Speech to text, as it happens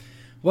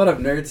What up,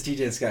 nerds?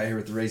 TJ and Scott here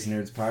with the Raising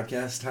Nerds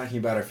podcast, talking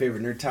about our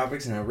favorite nerd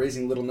topics and how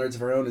raising little nerds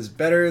of our own is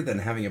better than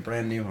having a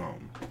brand new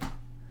home.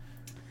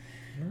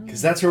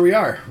 Because that's where we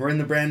are. We're in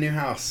the brand new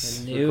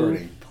house. A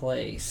new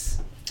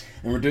place.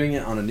 And we're doing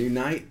it on a new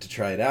night to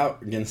try it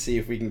out. We're going to see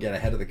if we can get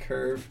ahead of the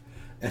curve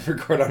and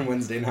record on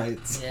Wednesday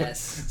nights. Yes.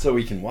 So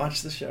we can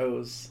watch the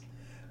shows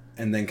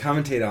and then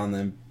commentate on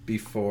them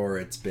before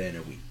it's been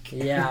a week.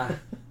 Yeah.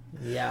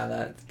 Yeah,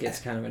 that gets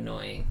kind of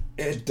annoying.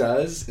 It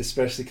does,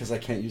 especially because I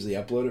can't usually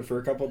upload it for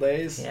a couple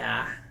days.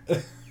 Yeah.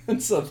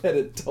 And so then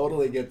it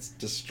totally gets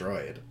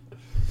destroyed.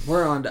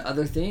 We're on to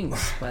other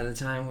things by the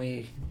time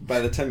we... By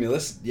the time you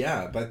listen to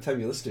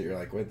it, you're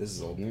like, wait, this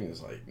is old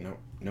news. Like,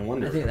 no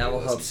wonder. I think that will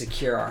help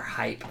secure our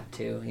hype,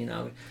 too, you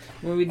know.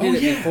 When we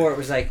did it before, it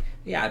was like,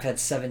 yeah, I've had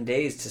 7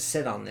 days to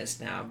sit on this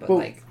now. But,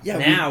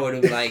 now it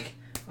would be like,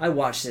 I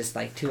watched this,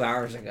 2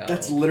 hours ago.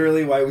 That's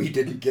literally why we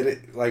didn't get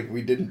it.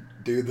 We didn't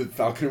do the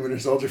Falcon and Winter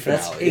Soldier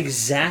finale. That's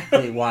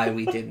exactly why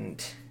we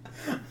didn't.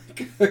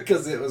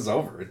 Because it was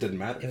over. It didn't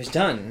matter. It was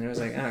done. And it was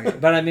like, okay.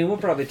 But, I mean, we'll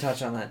probably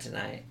touch on that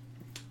tonight.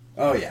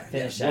 Oh, yeah.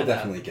 We'll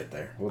definitely get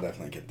there.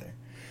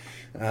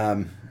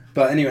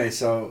 But anyway,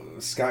 so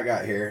Scott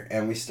got here,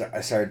 and I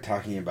started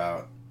talking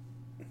about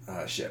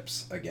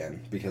ships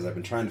again, because I've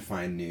been trying to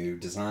find new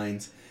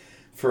designs.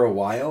 For a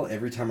while,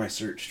 every time I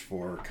searched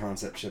for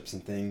concept ships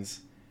and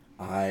things,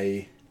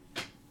 I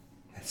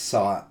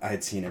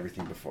had seen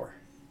everything before.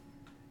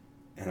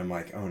 And I'm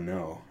like, oh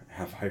no,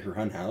 have I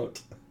run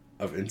out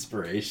of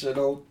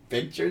inspirational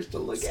pictures to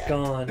look at? It's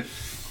gone.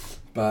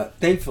 But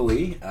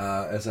thankfully,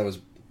 as I was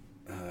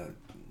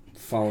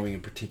following a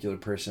particular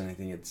person, I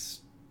think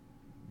it's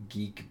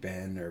Geek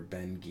Ben or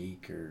Ben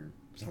Geek or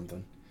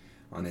something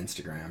on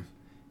Instagram,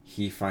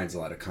 he finds a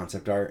lot of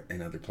concept art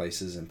in other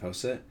places and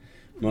posts it.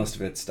 Most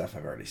of it's stuff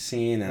I've already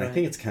seen, and right. I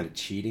think it's kind of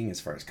cheating as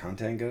far as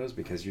content goes,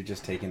 because you're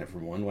just taking it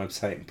from one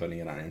website and putting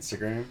it on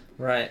Instagram.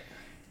 Right.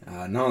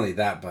 Not only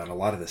that, but a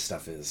lot of this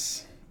stuff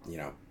is,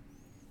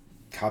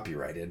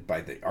 copyrighted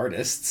by the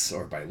artists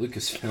or by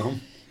Lucasfilm.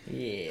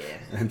 Yeah.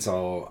 And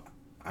so,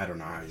 I don't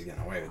know how he's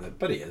getting away with it,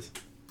 but he is.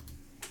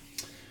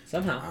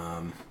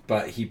 Somehow.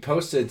 But he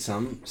posted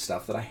some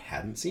stuff that I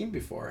hadn't seen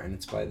before, and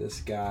it's by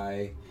this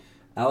guy,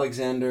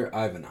 Alexander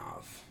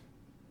Ivanov.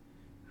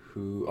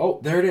 Oh,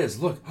 there it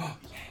is. Look. Oh,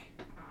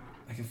 yay.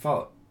 I can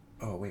follow.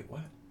 Oh, wait,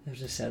 what? There's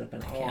just set up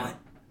an account.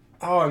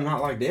 I'm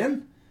not logged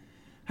in?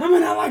 How am I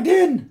not logged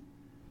in?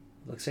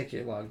 Looks like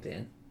you're logged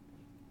in.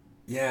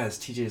 Yeah, it's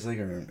TJ's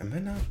Lego Room. Am I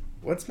not?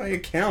 What's my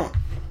account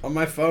on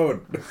my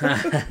phone?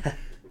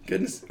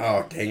 Goodness.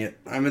 Oh, dang it.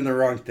 I'm in the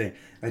wrong thing.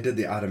 I did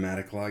the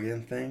automatic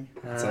login thing.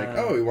 It's like,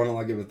 oh, you want to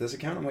log in with this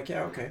account? I'm like,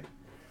 yeah, okay.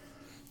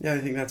 Yeah, I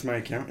think that's my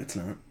account. It's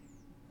not.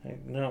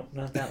 No,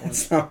 not that one.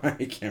 It's not my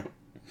account.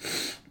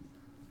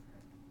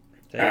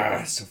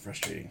 It's so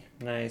frustrating.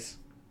 Nice.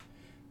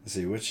 Let's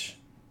see, which...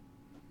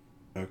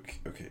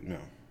 Okay, no.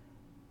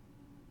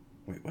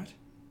 Wait, what?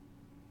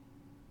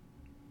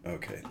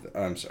 Okay,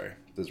 I'm sorry.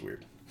 This is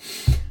weird.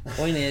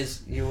 Point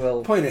is, you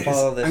will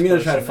follow this. I'm going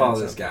to try to follow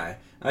this guy.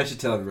 I should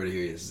tell everybody who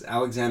he is. It's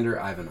Alexander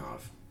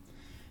Ivanov.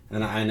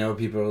 And I know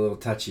people are a little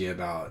touchy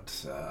about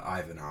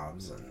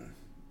Ivanovs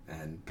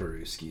and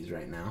Peruskis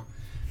right now.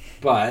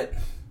 But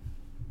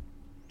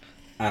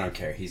I don't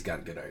care. He's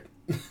got good art.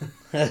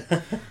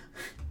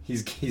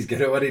 He's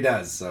good at what he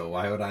does, so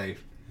why would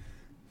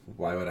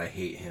I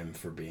hate him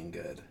for being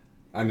good?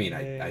 I mean,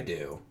 I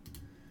do.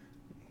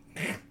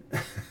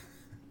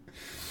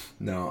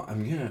 No,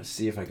 I'm gonna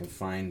see if I can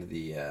find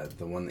the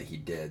one that he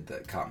did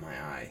that caught my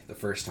eye the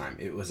first time.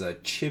 It was a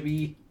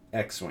Chibi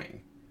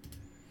X-Wing.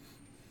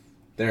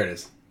 There it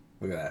is.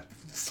 Look at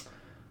that.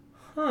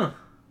 Huh.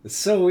 It's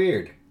so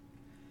weird.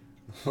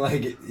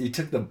 You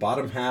took the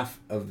bottom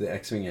half of the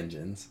X-Wing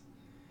engines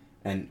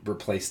and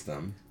replaced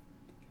them.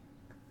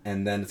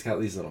 And then it's got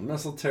these little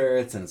missile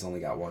turrets, and it's only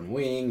got one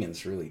wing, and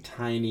it's really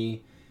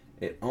tiny.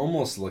 It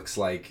almost looks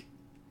like...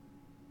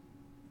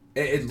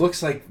 It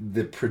looks like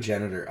the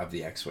progenitor of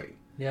the X-Wing.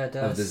 Yeah, it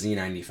does. Of the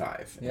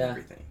Z95 and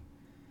everything.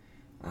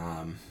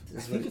 I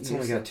think it's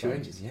only got 2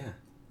 engines, yeah.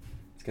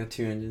 It's got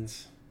 2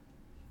 engines.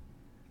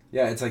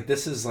 Yeah, it's like,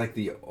 this is like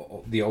the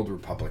Old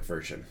Republic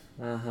version.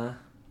 Uh-huh.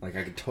 I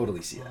could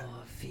totally see that.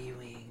 Oh,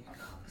 V-Wing.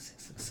 Oh, those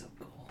things look so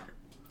cool.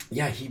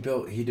 Yeah, he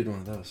did one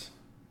of those.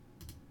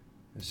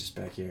 It's just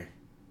back here.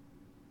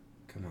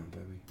 Come on,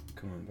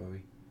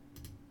 Bowie.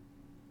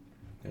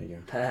 There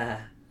you go.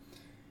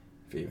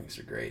 V-Wings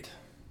are great.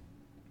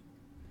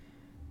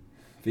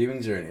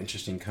 V-Wings are an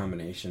interesting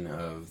combination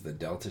of the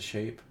Delta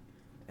shape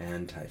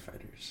and TIE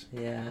Fighters.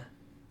 Yeah.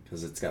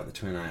 Because it's got the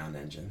twin ion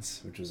engines,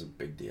 which was a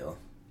big deal.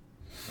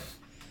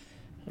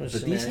 But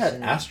these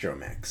had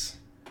astromechs.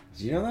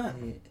 Did you know that?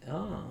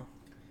 Oh.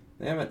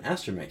 They have an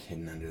astromech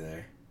hidden under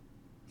there.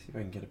 See if I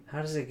can get a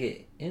How does it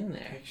get in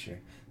there? picture.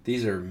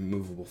 These are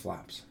movable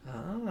flaps.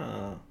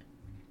 Oh.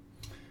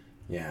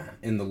 Yeah.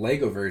 In the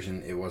Lego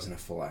version, it wasn't a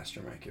full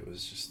astromech. It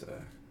was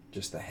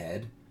just the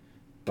head.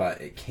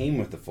 But it came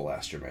with the full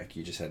astromech.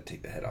 You just had to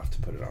take the head off to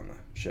put it on the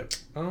ship.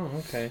 Oh,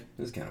 okay.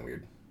 This is kind of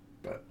weird.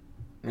 But,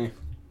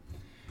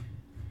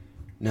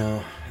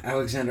 No,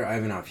 Alexander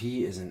Ivanov.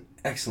 He is an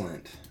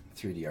excellent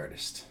 3D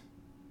artist.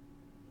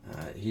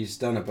 He's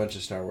done a bunch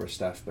of Star Wars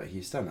stuff, but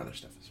he's done other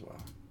stuff as well.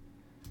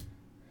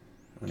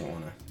 I don't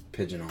want to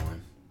pigeonhole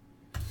him.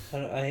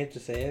 I hate to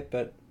say it,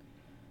 but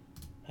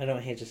I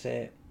don't hate to say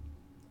it.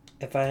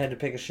 If I had to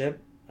pick a ship,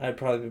 I'd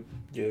probably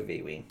do a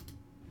V-Wing.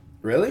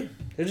 Really?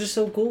 They're just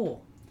so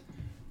cool.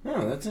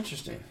 Oh, that's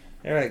interesting.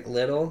 They're like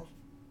little.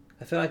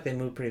 I feel like they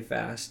move pretty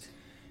fast.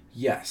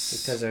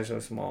 Yes. Because they're so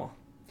small.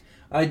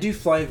 I do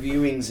fly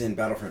V-Wings in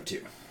Battlefront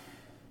 2.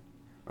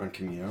 On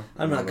Camino.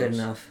 I'm not good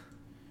enough.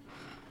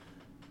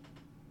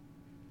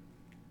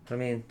 I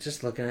mean,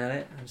 just looking at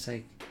it, I'm just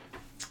like,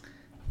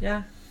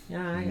 I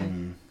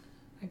can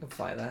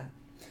fly that.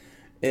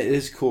 It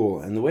is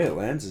cool, and the way it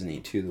lands is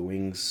neat too. The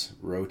wings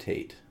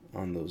rotate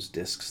on those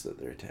discs that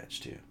they're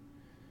attached to,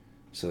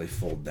 so they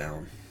fold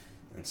down,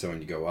 and so when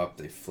you go up,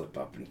 they flip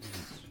up, and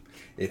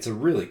it's a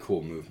really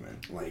cool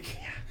movement. Like,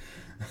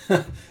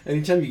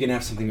 anytime you can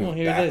have something move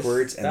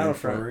backwards and then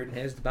forward.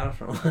 Here's the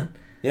Battlefront one.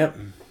 Yep.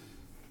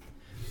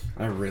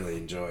 I really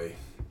enjoy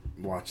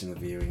watching the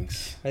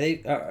viewings. Are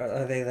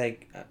they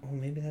like? Well,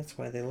 maybe that's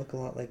why they look a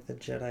lot like the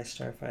Jedi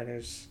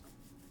Starfighters.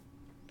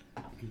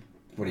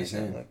 What are you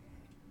saying?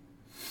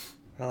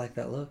 I like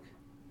that look.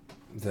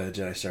 The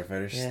Jedi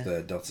Starfighters,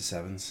 the Delta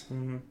 7s.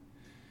 Mm-hmm.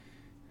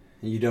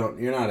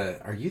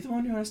 Are you the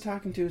one who I was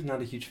talking to who's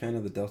not a huge fan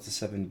of the Delta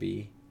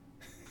 7B?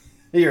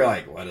 You're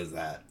like, what is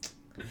that?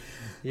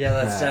 Yeah,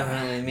 that's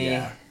definitely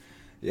me.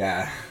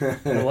 Yeah.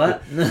 The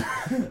what?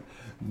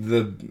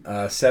 The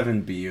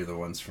 7B are the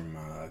ones from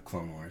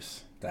Clone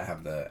Wars that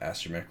have the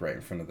astromech right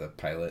in front of the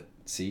pilot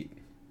seat.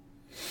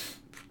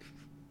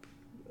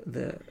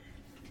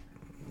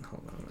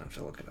 Hold on, I have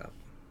to look it up.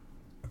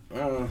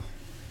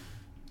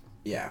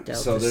 Yeah. Delta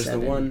so there's 7B. the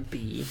one.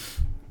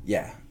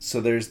 Yeah.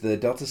 So there's the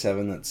Delta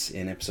 7 that's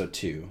in Episode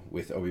 2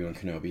 with Obi-Wan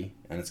Kenobi,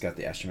 and it's got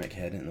the astromech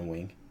head in the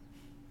wing.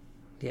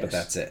 Yes. But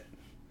that's it.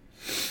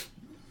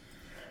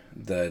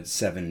 The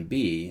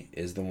 7B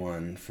is the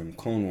one from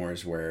Clone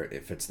Wars where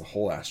it fits the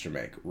whole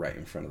astromech right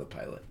in front of the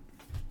pilot.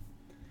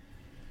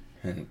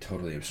 And it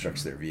totally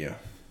obstructs their view.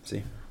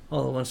 See?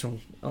 Oh,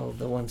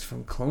 the ones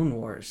from Clone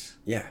Wars.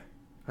 Yeah.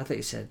 I thought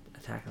you said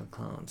Attack of the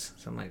Clones.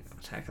 So I'm like,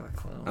 Attack of the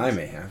Clones. I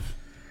may have.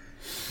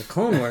 The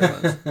Clone Wars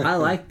ones. I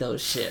like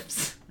those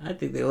ships. I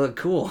think they look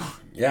cool.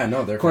 Yeah,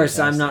 no, they're Of course,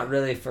 fantastic. I'm not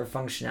really for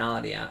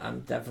functionality.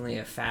 I'm definitely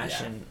a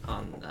fashion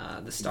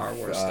on the Star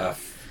Wars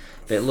stuff.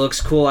 If it looks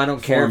cool, I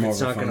don't care if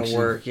it's not going to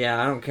work.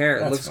 Yeah, I don't care.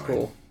 It looks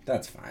cool.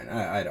 That's fine.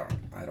 I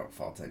don't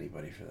fault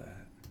anybody for that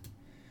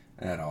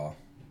at all,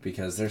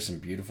 because there's some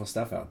beautiful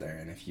stuff out there,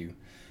 and if you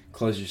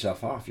close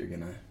yourself off, you're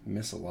gonna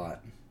miss a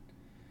lot.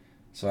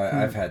 So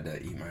I've had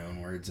to eat my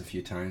own words a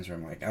few times where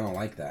I'm like, I don't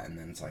like that, and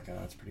then it's like, oh,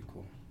 that's pretty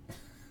cool.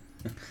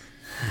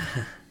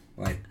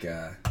 Like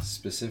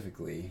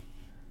specifically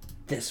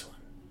this one.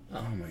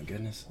 Oh my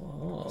goodness.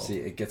 Whoa. See,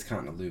 it gets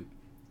caught in a loop.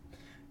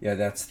 Yeah,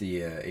 that's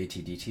the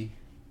ATDT.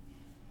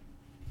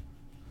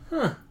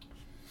 Huh.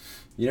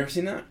 You never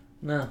seen that?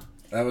 No.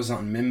 That was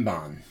on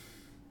Mimban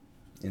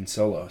in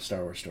Solo,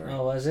 Star Wars Story.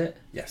 Oh, was it?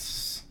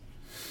 Yes.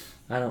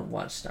 I don't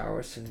watch Star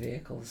Wars for the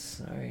vehicles.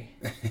 Sorry.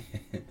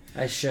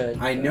 I should.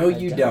 I know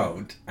you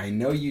don't. I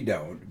know you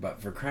don't,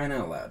 but for crying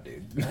out loud,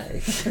 dude.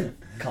 I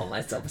call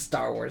myself a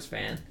Star Wars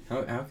fan.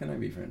 How can I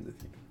be friends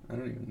with you? I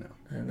don't even know.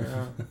 I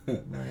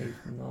know.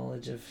 My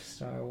knowledge of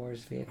Star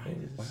Wars vehicles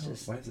is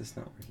just... Why is this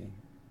not working?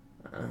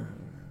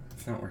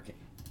 It's not working.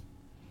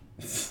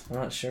 I'm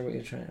not sure what are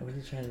you trying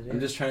to do? I'm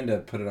just trying to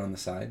put it on the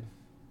side.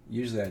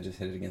 Usually I just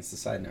hit it against the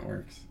side and it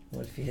works.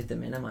 What if you hit the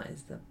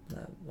minimize?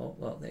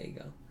 Well, there you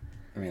go.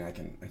 I mean, I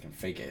can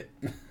fake it.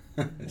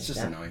 It's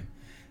just annoying.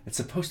 It's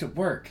supposed to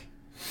work.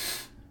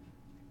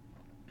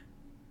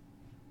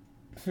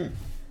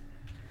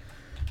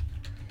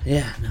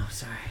 Yeah, no,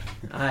 sorry.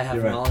 I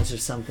have knowledge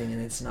of something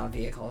and it's not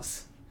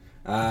vehicles.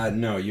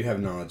 No, you have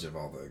knowledge of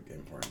all the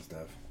important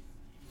stuff.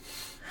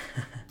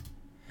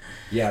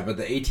 Yeah, but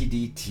the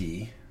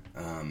ATDT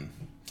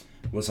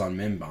was on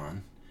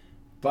Mimban,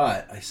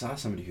 but I saw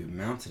somebody who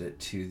mounted it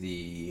to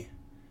the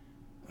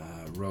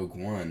Rogue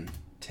One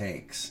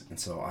tanks, and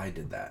so I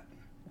did that.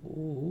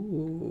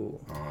 Ooh.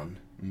 On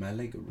my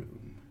Lego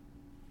room.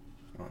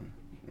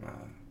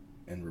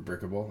 In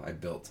Rebrickable, I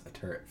built a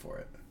turret for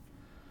it.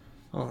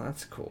 Oh,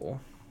 that's cool.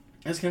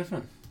 That's kind of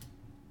fun.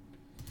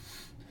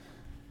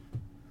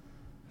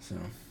 So,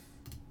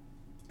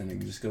 and it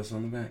just goes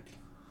on the back.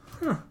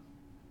 Huh.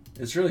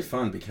 It's really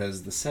fun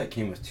because the set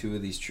came with 2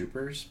 of these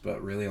troopers,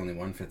 but really only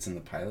one fits in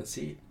the pilot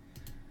seat.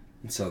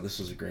 And so this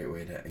was a great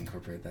way to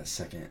incorporate that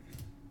second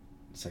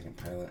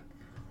pilot.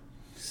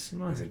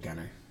 Smart. As a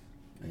gunner.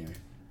 Anyway.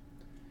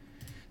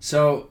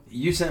 So,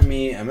 you sent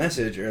me a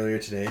message earlier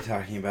today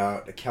talking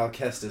about a Cal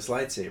Kestis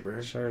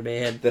lightsaber. Sure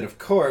did. That, of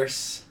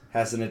course,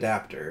 has an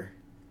adapter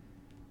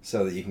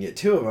so that you can get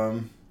 2 of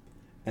them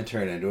and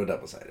turn it into a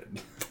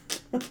double-sided.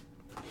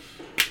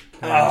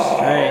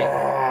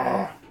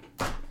 Right.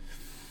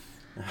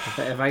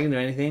 If I can do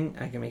anything,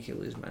 I can make you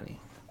lose money.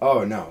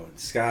 Oh no,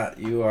 Scott,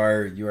 you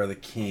are the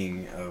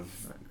king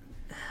of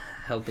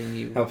helping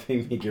you.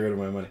 Helping me get rid of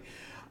my money.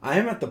 I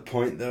am at the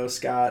point, though,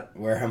 Scott,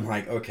 where I'm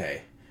like,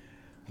 okay,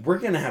 we're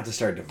going to have to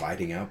start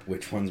dividing up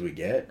which ones we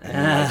get and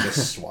then,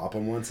 just swap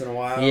them once in a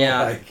while.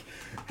 Yeah. Like,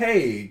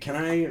 hey, can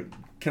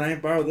I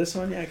borrow this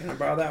one? Yeah, can I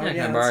borrow that one?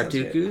 Yeah, can I borrow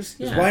Dooku's?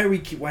 Yeah. Why do we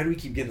keep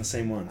getting the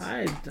same ones?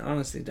 I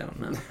honestly don't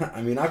know.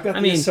 I mean, I've got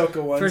the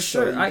Ahsoka ones. For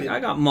sure. So I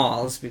got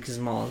Maul's because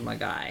Maul is my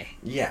guy.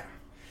 Yeah.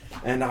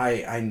 And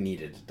I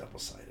needed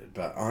double-sided.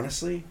 But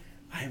honestly,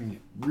 I'm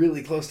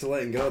really close to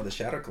letting go of the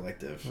Shadow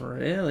Collective.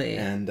 Really?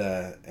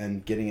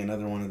 And getting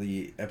another one of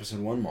the Episode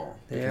 1 Maul.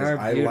 They are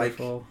beautiful. I like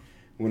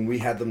when we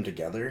had them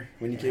together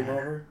when you came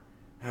over.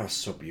 That was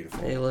so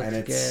beautiful. They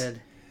looked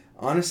good.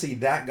 Honestly,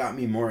 that got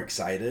me more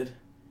excited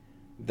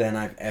than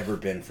I've ever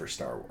been for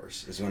Star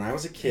Wars. Is when I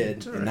was a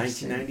kid in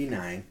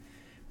 1999,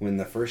 when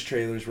the first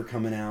trailers were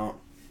coming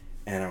out,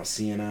 and I was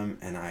seeing them,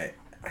 and I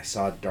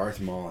saw Darth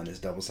Maul and his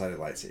double-sided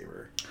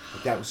lightsaber.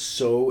 Like, that was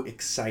so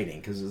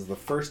exciting because it was the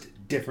first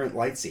different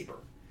lightsaber.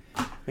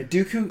 And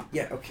Dooku,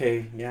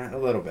 a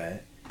little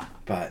bit,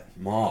 but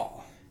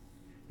Maul,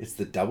 it's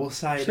the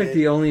double-sided. It's like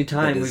the only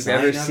time we've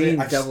ever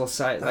seen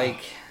double-sided.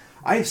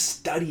 I've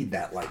studied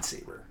that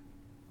lightsaber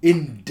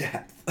in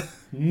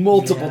depth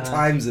multiple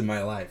times in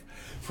my life.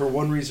 For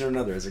one reason or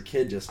another, as a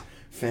kid, just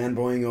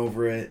fanboying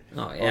over it.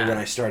 Oh, yeah. Or when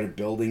I started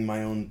building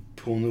my own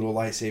pool noodle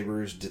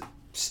lightsabers,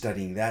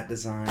 studying that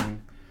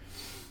design.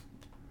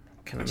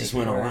 I just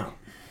went all out.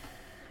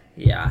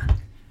 Yeah.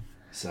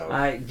 So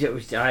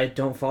I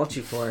don't fault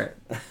you for it.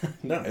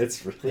 No,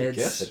 it's really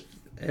good.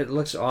 It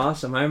looks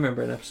awesome. I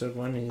remember in episode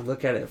 1, and you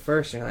look at it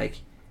first, and you're like,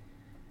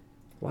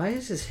 why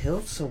is his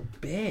hilt so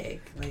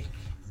big? Like,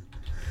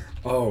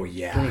 oh,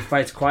 yeah. When he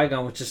fights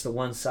Qui-Gon with just the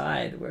one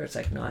side, where it's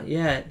like, not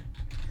yet.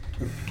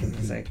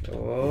 It's like,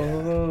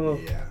 oh.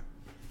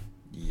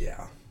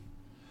 Yeah.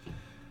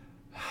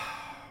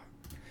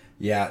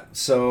 Yeah,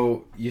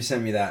 so you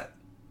sent me that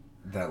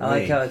link. I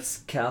like how it's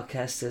Cal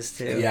Kestis,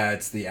 too. Yeah,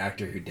 it's the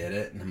actor who did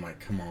it, and I'm like,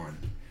 come on.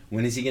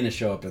 When is he going to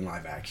show up in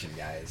live action,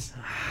 guys?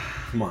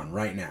 Come on,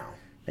 right now.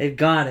 They've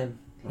got him.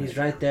 He's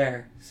right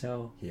there,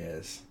 so. He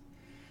is.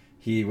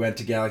 He went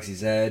to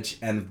Galaxy's Edge,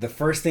 and the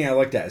first thing I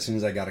looked at as soon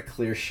as I got a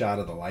clear shot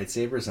of the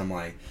lightsabers, I'm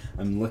like,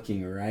 I'm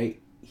looking right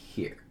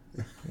here.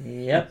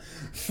 Yep.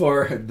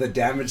 For the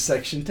damage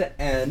section to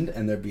end,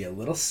 and there'd be a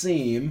little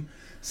seam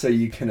so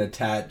you can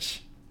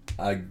attach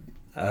a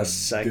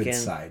second good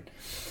side.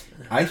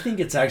 I think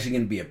it's actually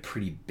going to be a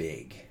pretty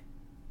big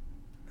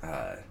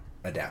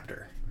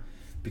adapter.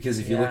 Because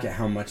if you look at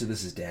how much of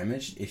this is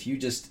damaged, if you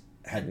just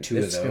had two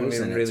of those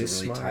and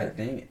it's a really tight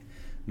thing,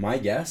 my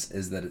guess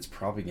is that it's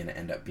probably going to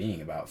end up being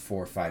about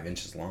 4 or 5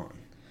 inches long.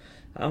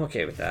 I'm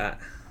okay with that.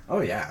 Oh,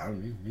 yeah.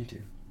 Me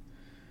too.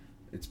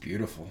 It's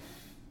beautiful.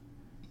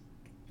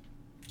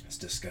 It's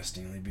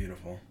disgustingly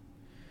beautiful.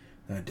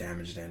 That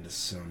damaged end is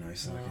so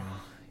nice looking.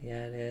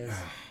 Yeah, it is.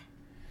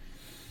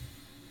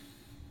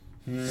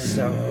 And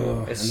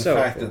the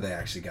fact that they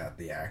actually got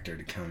the actor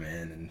to come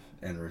in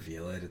and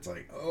reveal it, it's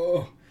like,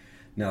 oh.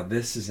 Now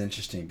this is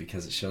interesting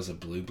because it shows a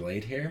blue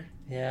blade here.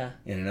 Yeah.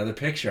 In another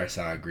picture I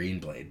saw a green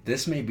blade.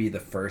 This may be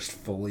the first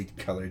fully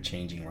color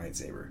changing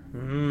lightsaber.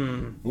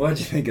 What'd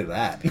you think of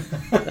that?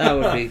 That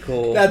would be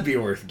cool. That'd be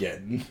worth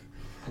getting.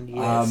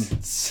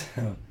 Yes.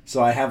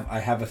 So I have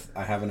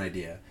an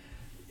idea.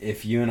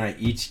 If you and I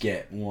each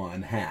get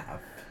one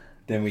half,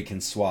 then we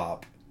can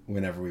swap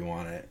whenever we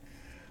want it.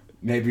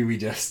 Maybe we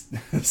just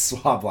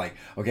swap, like,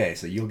 okay,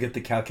 so you'll get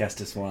the Cal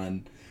Kestis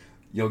one,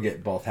 you'll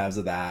get both halves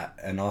of that,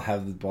 and I'll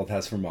have both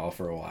halves for Maul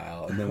for a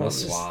while, and then we'll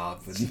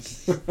swap.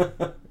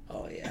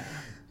 Oh, yeah.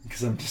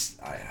 Because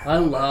I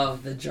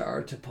love the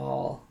Jar to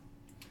Paul.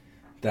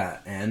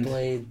 That end.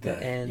 Blade, the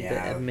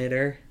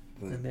emitter.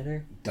 The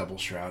emitter? Double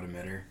shroud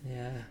emitter.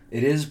 Yeah.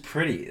 It is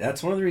pretty.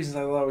 That's one of the reasons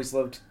I always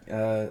loved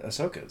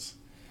Ahsoka's.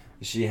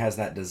 She has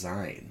that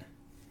design.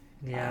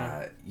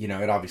 Yeah.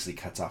 It obviously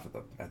cuts off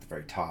at the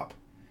very top.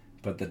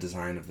 But the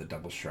design of the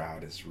double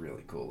shroud is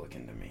really cool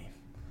looking to me.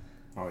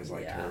 Always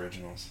liked her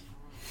originals.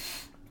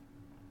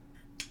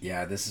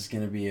 Yeah, this is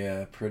going to be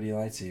a pretty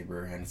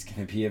lightsaber, and it's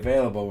going to be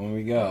available when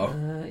we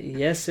go.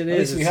 Yes, it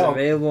is. It's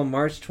available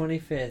March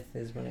 25th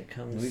is when it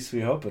comes. At least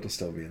we hope it'll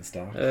still be in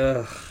stock.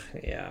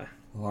 Yeah.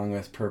 Along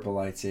with purple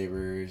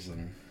lightsabers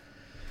and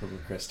purple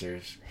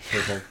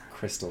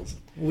crystals.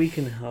 We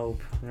can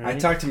hope, right? I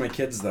talked to my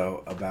kids,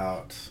 though,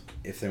 about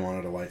if they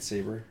wanted a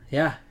lightsaber.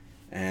 Yeah.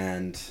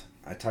 And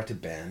I talked to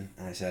Ben,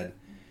 and I said,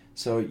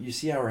 so you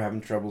see how we're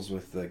having troubles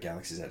with the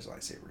Galaxy's Edge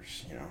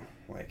lightsabers,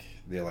 like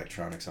the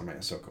electronics on my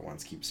Ahsoka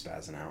ones keep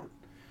spazzing out.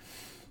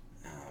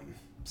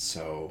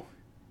 So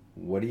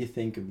what do you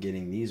think of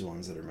getting these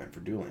ones that are meant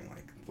for dueling,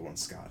 like the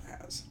ones Scott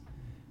has?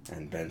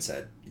 And Ben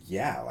said,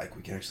 yeah, like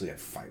we can actually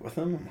fight with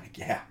them. I'm like,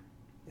 yeah,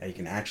 you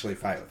can actually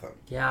fight with them.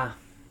 Yeah.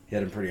 Hit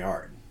them pretty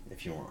hard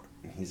if you want.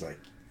 And he's like,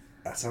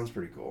 that sounds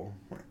pretty cool.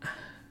 I'm like,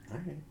 all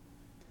right.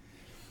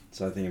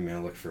 So I think I'm going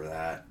to look for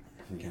that.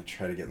 I'm going to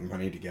try to get the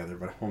money together,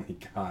 but I've only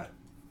got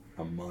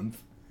a month.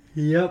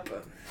 Yep.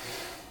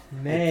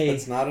 May.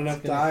 It's not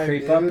enough time.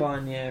 Creep up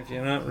on you if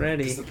you're not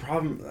ready. It's the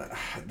problem.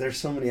 There's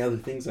so many other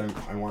things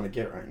I want to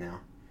get right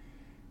now.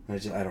 I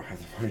don't have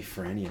the money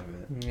for any of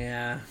it.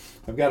 Yeah.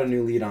 I've got a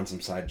new lead on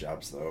some side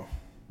jobs though.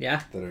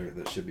 Yeah.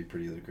 That should be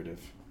pretty lucrative.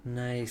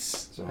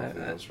 Nice. So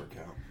hopefully those work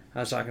out. I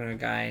was talking to a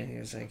guy and he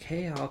was like,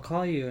 "Hey, I'll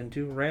call you and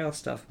do rail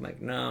stuff." I'm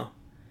like, "No,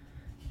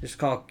 just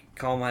call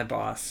my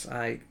boss.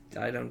 I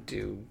don't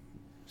do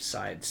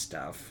side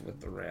stuff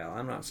with the rail.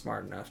 I'm not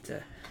smart enough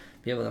to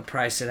be able to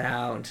price it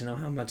out and to know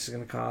how much it's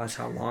going to cost,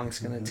 how long it's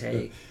going to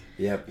take."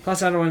 Yep.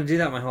 Plus, I don't want to do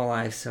that my whole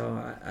life,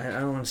 so I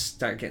don't want to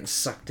start getting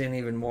sucked in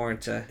even more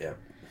to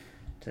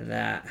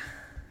that.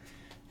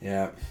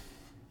 Yeah.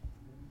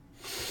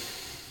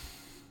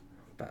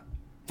 But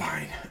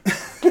fine.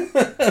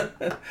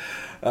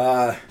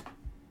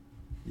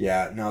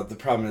 Yeah, no, the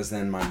problem is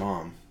then my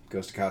mom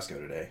goes to Costco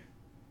today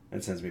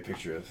and sends me a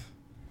picture of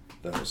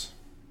those.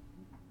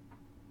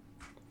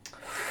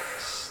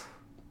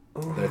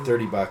 Ooh. They're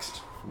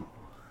 $30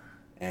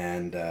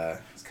 and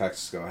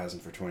Costco has them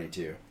for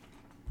 $22.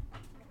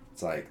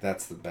 It's like,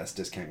 that's the best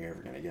discount you're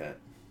ever going to get.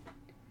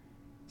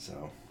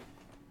 So,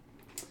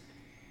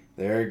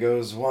 there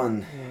goes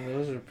one.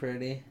 Those are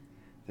pretty.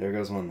 There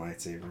goes one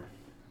lightsaber.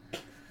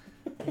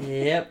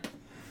 Yep.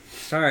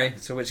 Sorry.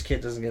 So which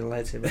kid doesn't get a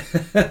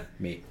lightsaber?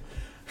 Me.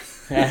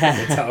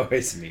 It's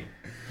always me.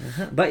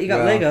 But you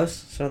got Legos,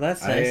 so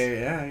that's nice.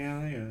 I got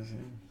Legos. Yeah.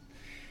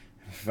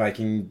 If I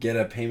can get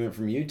a payment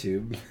from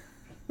YouTube.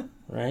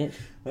 Right.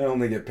 I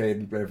only get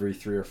paid every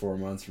 3 or 4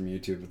 months from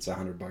YouTube. It's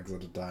 $100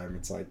 at a time.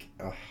 It's like,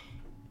 ugh.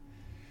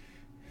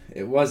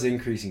 It was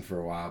increasing for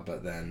a while,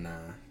 but then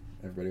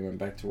everybody went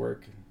back to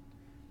work.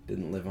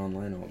 Didn't live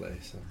online all day,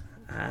 so.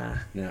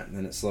 Yeah,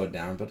 then it slowed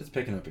down, but it's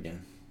picking up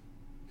again.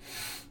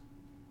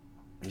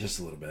 Just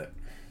a little bit.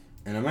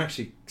 And I'm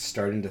actually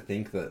starting to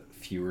think that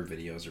fewer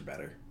videos are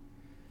better.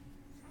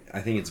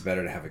 I think it's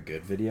better to have a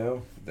good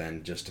video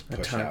than just to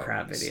push out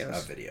crap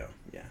videos. A video.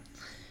 Yeah.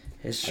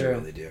 It's true. I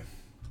really do.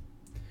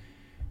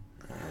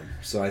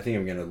 So I think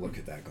I'm going to look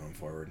at that going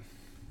forward.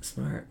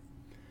 Smart.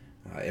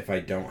 If I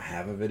don't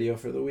have a video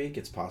for the week,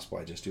 it's possible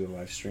I just do a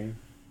live stream.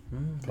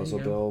 Puzzle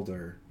build,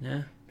 or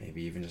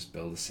maybe even just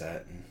build a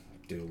set and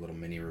do a little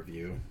mini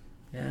review.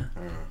 Yeah. I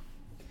don't know.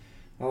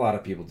 A lot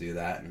of people do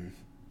that, and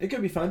it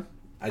could be fun.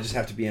 I just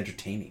have to be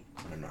entertaining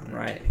when I'm not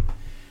entertaining. Right.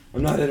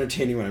 I'm not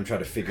entertaining when I'm trying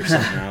to figure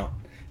something out.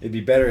 It'd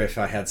be better if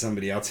I had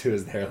somebody else who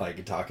was there,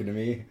 like, talking to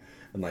me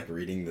and, like,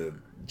 reading the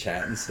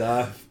chat and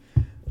stuff.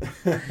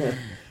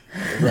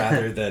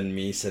 Rather than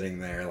me sitting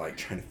there, like,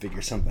 trying to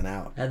figure something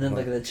out. And then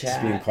like, look at the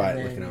chat. Just being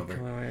quiet, looking over.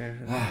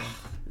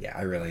 Yeah,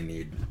 I really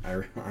need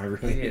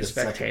need a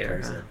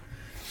spectator. Huh?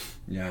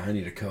 Yeah, I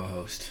need a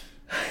co-host.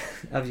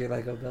 Of your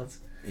Lego builds.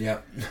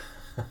 Yep.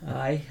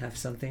 I have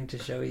something to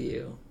show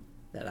you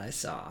that I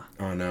saw.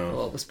 Oh, no.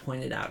 Well, it was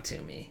pointed out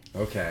to me.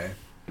 Okay.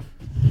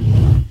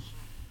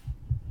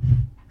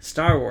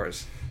 Star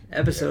Wars,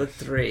 Episode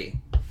 3.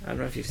 I don't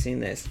know if you've seen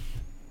this.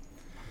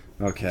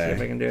 Okay. See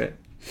if I can do it.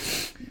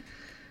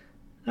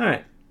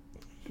 Alright.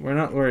 We're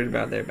not worried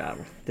about their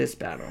battle. This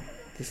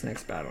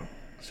next battle.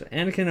 So,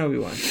 Anakin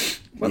Obi-Wan.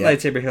 What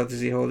lightsaber hilt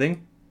is he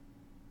holding?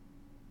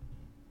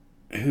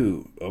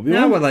 Who?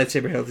 Obi-Wan? Now what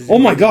lightsaber hilt is he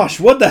holding? My gosh,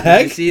 what the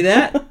heck? Did you see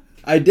that?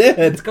 I did.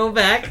 Let's go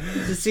back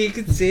to see you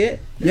can see it.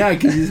 Yeah,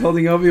 because he's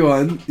holding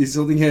Obi-Wan. He's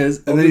holding his.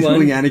 And then he's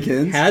holding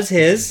Anakin's. Has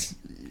his.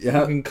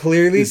 Yeah. You can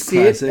clearly see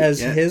classic, it as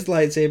his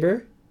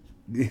lightsaber.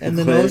 And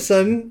then all of a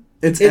sudden,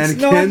 it's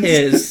not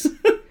his.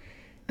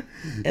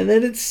 And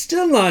then it's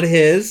still not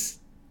his.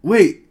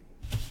 Wait.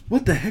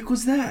 What the heck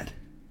was that?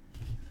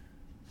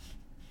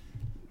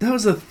 That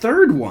was a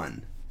third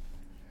one.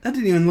 That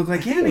didn't even look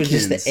like Anakin's. It was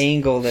just the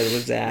angle that it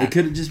was at. It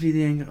could just be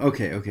the angle.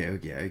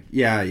 Okay.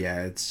 Yeah,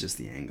 it's just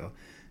the angle.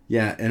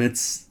 Yeah, and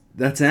that's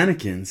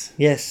Anakin's.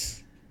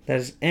 Yes. That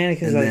is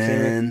Anakin's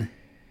lightsaber.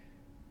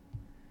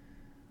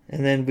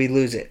 And then we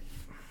lose it.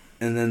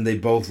 And then they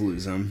both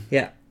lose him.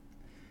 Yeah.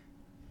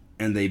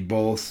 And they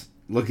both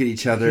look at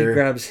each other. He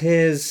grabs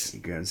his.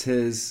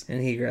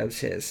 And he grabs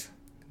his.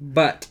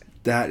 But.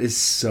 That is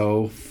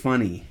so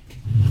funny.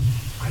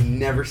 I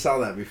never saw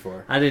that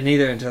before. I didn't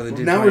either until the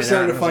dude now we're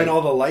starting to find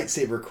all the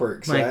lightsaber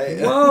quirks, right?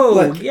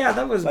 Whoa! Yeah,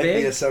 that was like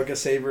big. Like the Ahsoka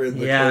saber in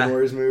the Clone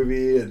Wars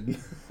movie. And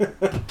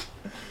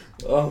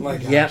oh my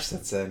gosh,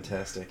 that's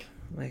fantastic.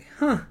 Like,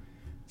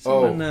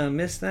 someone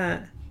missed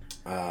that.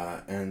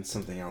 And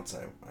something else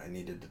I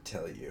needed to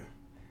tell you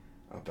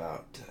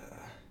about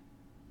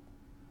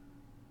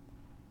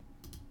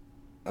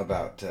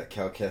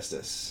Cal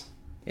Kestis.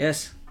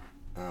 Yes.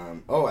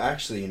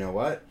 Actually, you know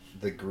what?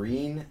 The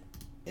green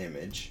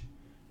image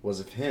was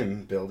of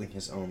him building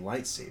his own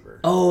lightsaber.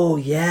 Oh,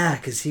 yeah,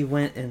 because he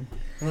went and...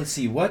 Let's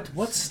see, what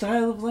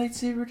style of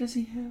lightsaber does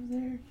he have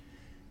there?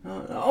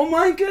 Oh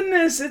my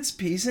goodness, it's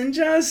Peace and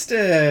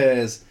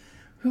Justice!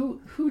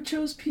 Who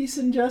chose Peace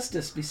and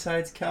Justice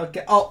besides Cal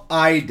Kestis? Oh,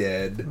 I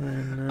did.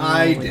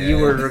 I did. You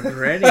were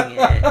regretting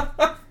it.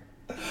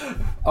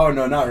 Oh,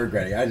 no, not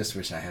regretting. I just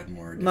wish I had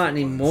more. Not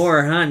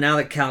anymore, huh? Now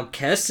that Cal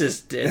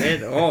Kestis did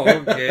it. Oh,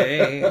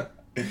 okay.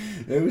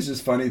 It was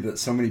just funny that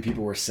so many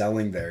people were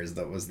selling theirs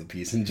that was the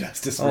Peace and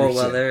Justice version. Oh,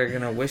 well, they're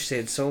going to wish they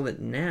had sold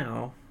it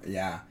now.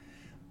 Yeah.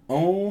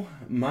 Oh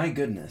my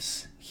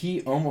goodness.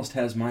 He almost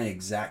has my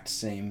exact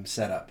same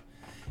setup.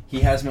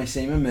 He has my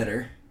same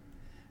emitter,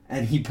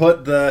 and he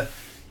put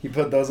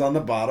those on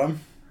the bottom,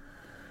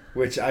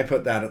 which I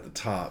put that at the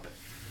top.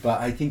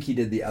 But I think he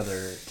did the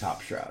other top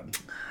shroud.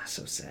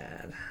 So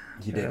sad.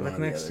 He did one of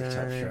the other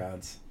top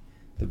shrouds.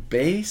 The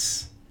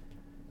base?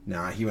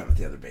 Nah, he went with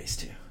the other base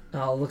too.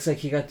 Oh, looks like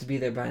he got to be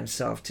there by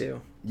himself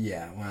too.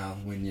 Yeah, well,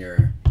 when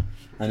you're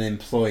an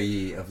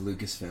employee of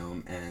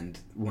Lucasfilm and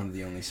one of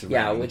the only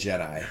surviving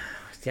Jedi.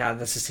 Yeah,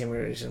 that's the same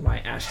reason why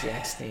Ashley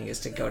X thing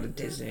is to go to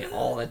Disney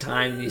all the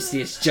time. And you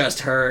see it's just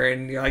her,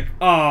 and you're like,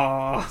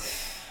 oh.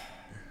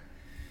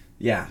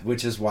 Yeah,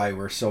 which is why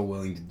we're so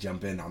willing to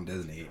jump in on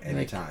Disney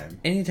anytime.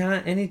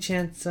 Any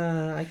chance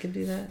I can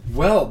do that?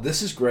 Well,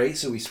 this is great.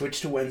 So we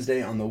switched to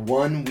Wednesday on the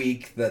 1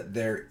 week that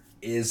there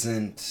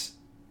isn't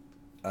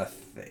a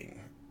thing.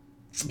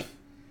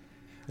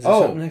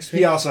 Oh, next week?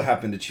 He also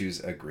happened to choose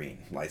a green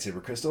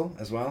lightsaber crystal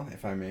as well,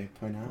 if I may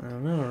point out. I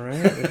don't know,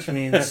 right?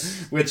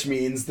 Which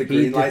means the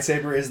green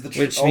lightsaber is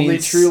the only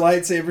true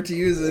lightsaber to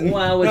use in.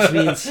 Well, which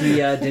means he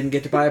didn't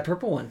get to buy a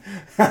purple one.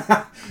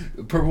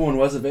 The purple one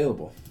was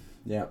available.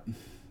 Yep.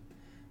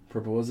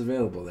 Purple was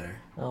available there.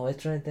 Oh,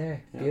 it's right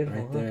there. Yep,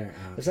 beautiful. Right there.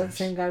 Oh, was that the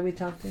same guy we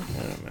talked to? I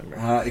don't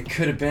remember. It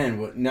could have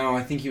been. No,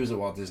 I think he was at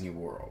Walt Disney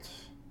World.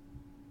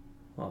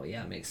 Oh,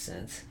 yeah, makes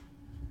sense.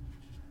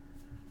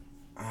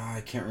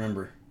 I can't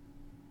remember.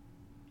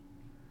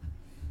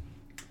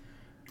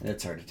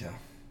 It's hard to tell.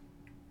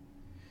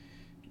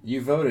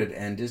 You voted,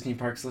 and Disney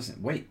Parks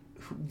listened. Wait,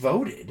 who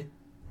voted?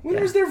 When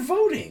was there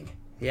voting?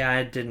 Yeah,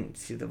 I didn't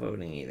see the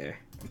voting either.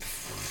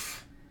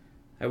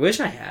 I wish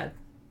I had.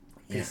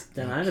 Because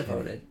then I'd have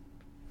voted.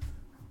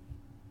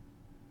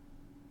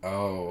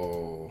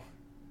 Oh.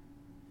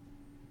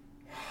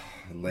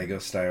 Lego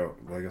Star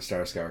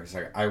Skywalker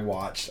Saga. I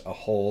watched a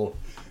whole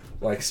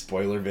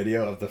spoiler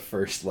video of the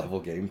first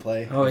level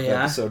gameplay. Oh,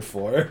 yeah? Episode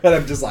 4. And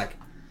I'm just like,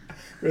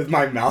 with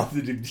my mouth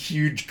in a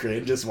huge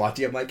grin, just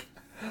watching. I'm like,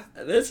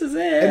 this is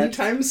it.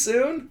 Anytime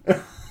soon?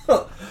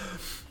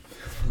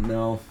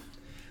 No.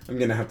 I'm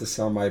going to have to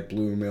sell my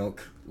blue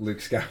milk Luke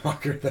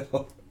Skywalker,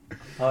 though.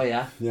 Oh,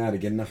 yeah? Yeah, to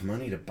get enough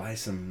money to buy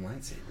some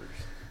lightsabers.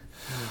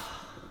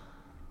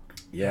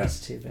 Yeah. That's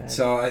too bad.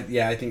 So, I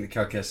think the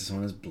Cal Kestis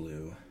one is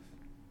blue.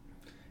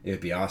 It would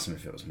be awesome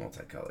if it was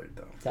multicolored,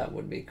 though. That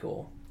would be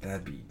cool.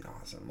 That'd be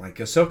awesome. Like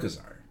Ahsoka's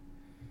are.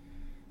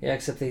 Yeah,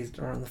 except they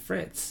are on the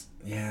fritz.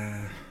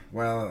 Yeah.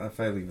 Well, if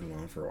I leave it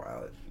alone for a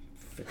while, it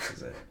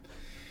fixes it.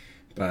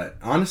 But,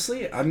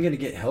 honestly, I'm going to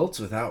get hilts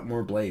without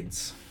more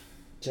blades.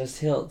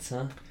 Just hilts,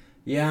 huh?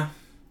 Yeah.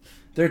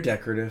 They're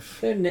decorative.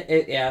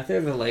 If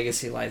they're the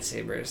legacy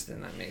lightsabers,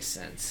 then that makes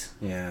sense.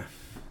 Yeah.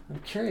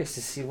 I'm curious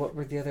to see what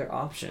were the other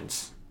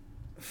options.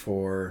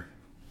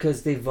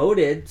 Because they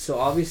voted, so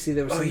obviously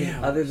there was something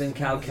other than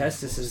Cal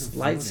Kestis'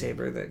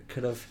 lightsaber that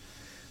could have...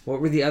 What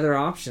were the other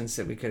options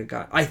that we could have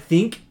got? I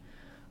think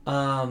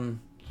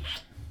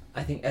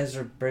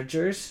Ezra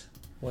Bridgers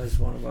was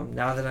one of them.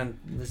 Now that I'm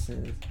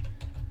listening...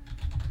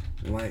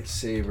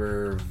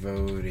 Lightsaber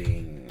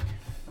voting...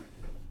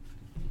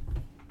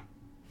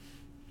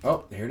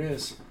 Oh, here it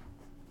is.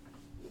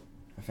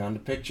 I found a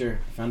picture.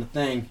 I found a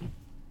thing.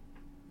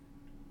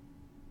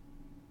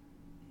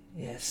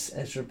 Yes,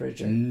 Ezra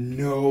Bridger.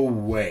 No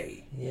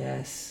way.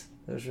 Yes.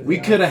 Those were we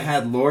could have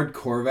had Lord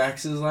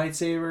Corvax's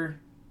lightsaber.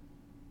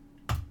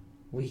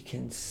 We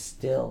can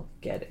still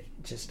get it.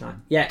 Just not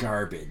yet.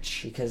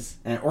 Garbage. Because...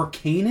 Or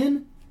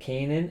Kanan?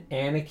 Kanan,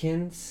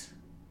 Anakin's...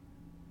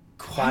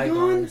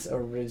 Qui-Gon's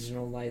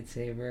original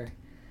lightsaber.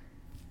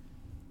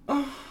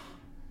 Oh...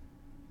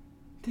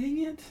 Dang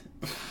it.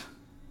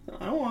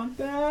 I want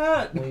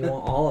that. We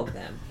want all of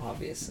them,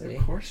 obviously.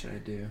 Of course I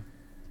do.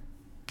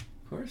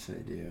 I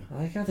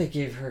like how they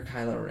gave her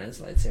Kylo Ren's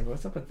lightsaber.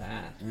 What's up with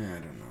that? Yeah, I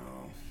don't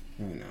know.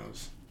 Who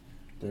knows?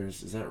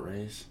 Is that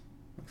Rey's?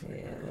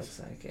 It looks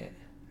like it.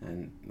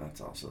 And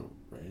that's also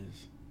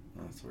Rey's.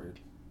 That's weird.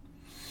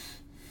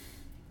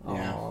 Oh,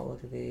 yeah.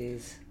 Look at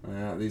these.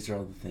 These are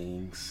all the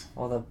things.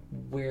 All the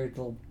weird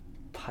little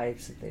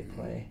pipes that they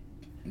play.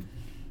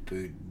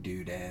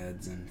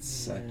 Doodads and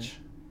such.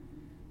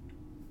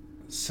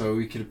 So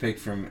we could have picked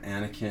from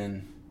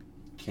Anakin,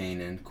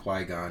 Kanan,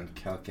 Qui-Gon,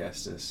 Cal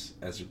Kestis,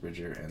 Ezra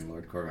Bridger, and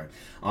Lord Corvax.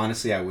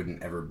 Honestly, I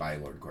wouldn't ever buy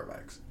Lord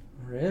Corvax.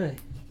 Really?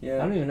 Yeah. I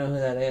don't even know who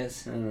that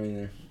is. I don't know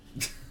either.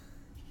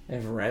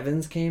 If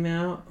Revans came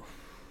out?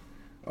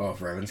 Oh, if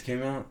Revans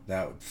came out,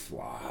 that would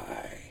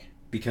fly.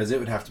 Because it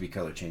would have to be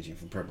color changing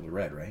from purple to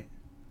red, right?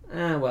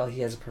 Well,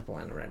 he has a purple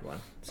and a red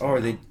one. So.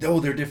 Oh,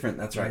 they're different.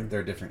 That's right.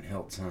 They're different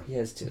hilts, huh? He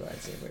has 2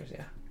 lightsabers,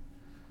 yeah.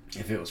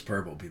 If it was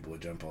purple, people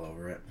would jump all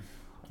over it.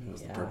 It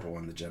was the purple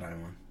one, the Jedi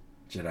one.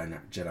 Jedi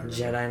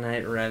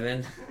Knight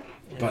Revan.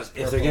 But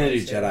if they're going to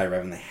do Jedi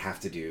Revan, they have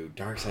to do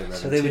Dark Side Revan.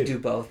 So they would do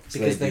both.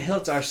 Because the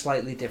hilts are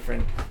slightly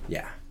different.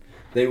 Yeah.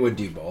 They would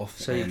do both.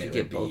 So you could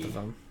get both of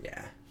them.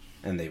 Yeah.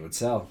 And they would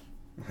sell.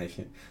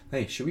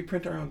 Hey, should we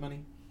print our own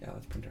money? Yeah,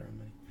 let's print our own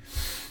money.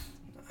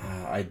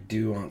 I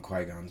do want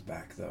Qui-Gon's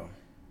back, though.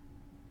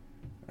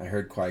 I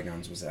heard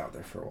Qui-Gon's was out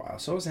there for a while.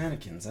 So was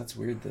Anakin's. That's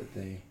weird that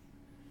they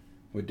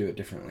would do it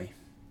differently.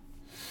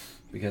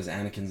 Because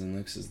Anakin's and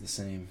Luke's is the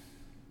same.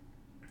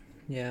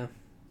 Yeah.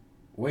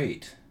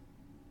 Wait.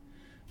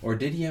 Or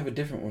did he have a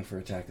different one for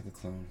Attack of the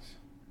Clones?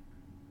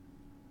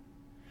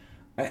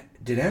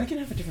 Did Anakin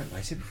have a different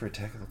lightsaber for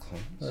Attack of the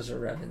Clones? Those are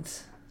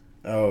Revans.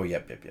 Oh,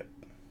 yep.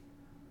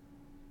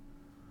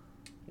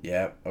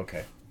 Yep,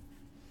 okay.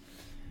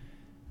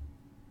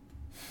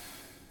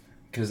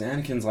 Because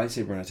Anakin's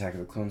lightsaber in Attack of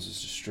the Clones was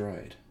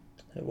destroyed.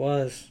 It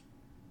was.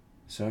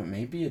 So it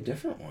may be a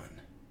different one.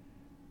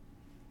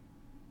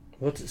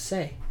 What's it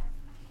say?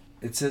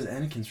 It says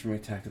Anakin's from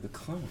Attack of the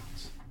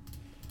Clones.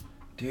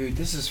 Dude,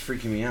 this is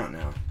freaking me out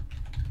now.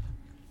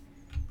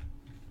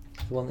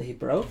 The one that he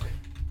broke?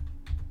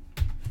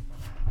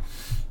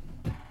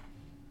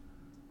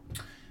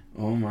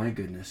 Oh my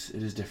goodness,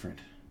 it is different.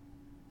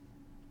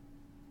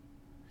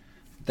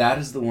 That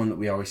is the one that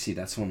we always see.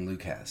 That's the one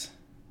Luke has.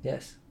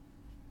 Yes.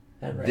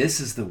 Right. This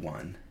is the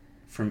one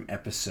from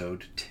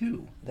episode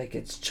 2. That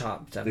gets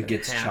chopped up that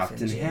gets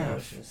chopped in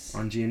half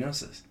on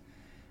Geonosis.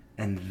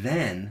 And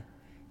then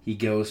he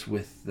goes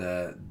with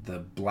the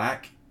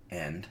black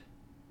end.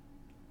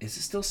 Is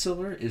it still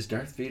silver? Is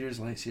Darth Vader's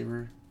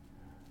lightsaber?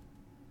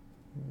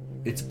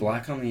 It's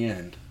black on the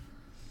end.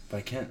 But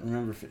I can't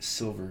remember if it's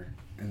silver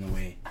in the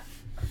way.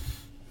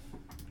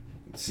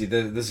 See,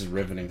 this is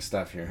riveting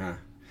stuff here, huh?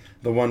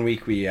 The 1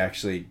 week we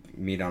actually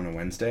meet on a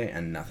Wednesday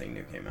and nothing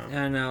new came out.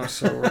 I know,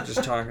 so we're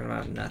just talking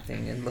about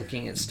nothing and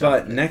looking at stuff.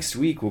 But next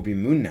week will be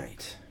Moon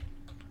Knight.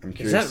 I'm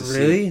curious. Is that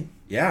really? See.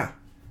 Yeah.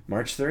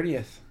 March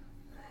 30th.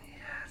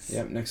 Yes.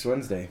 Yep, next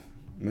Wednesday.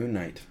 Moon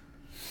Knight.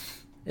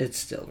 It's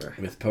silver.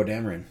 With Poe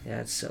Dameron.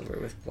 Yeah, it's silver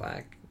with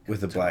black.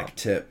 With a black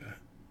tip.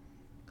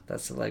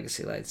 That's the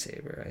Legacy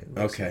lightsaber,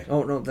 right? Okay.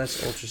 Oh, no,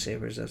 that's Ultra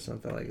Sabers. That's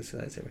not the Legacy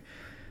lightsaber.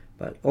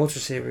 But Ultra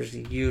Sabers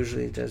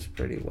usually does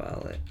pretty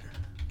well at...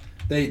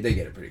 They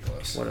get it pretty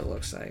close. What it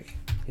looks like.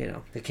 You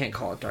know, they can't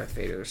call it Darth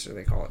Vader, so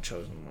they call it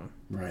Chosen One.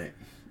 Right.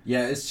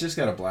 Yeah, it's just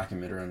got a black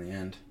emitter on the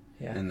end.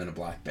 Yeah. And then a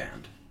black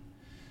band.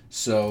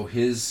 So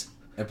his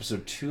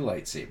Episode 2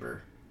 lightsaber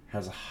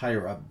has a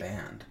higher up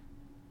band.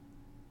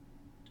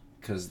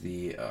 Because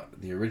the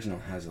original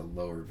has a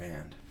lower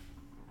band.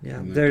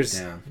 Yeah, there's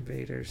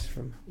Vader's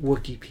from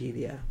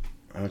Wikipedia.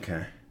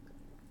 Okay.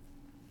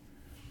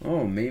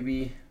 Oh,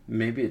 maybe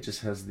it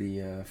just has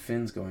the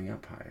fins going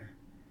up higher.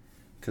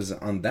 Because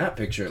on that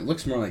picture, it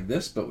looks more like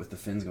this, but with the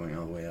fins going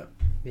all the way up.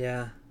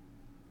 Yeah.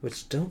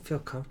 Which don't feel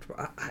comfortable.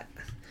 I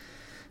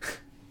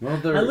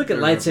look at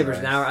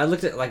lightsabers now. I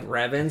looked at, like,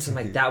 Revans, and,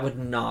 like, that would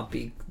not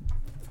be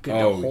good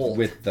to hold.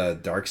 With the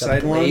dark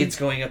side one? The blades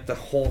going up the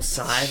whole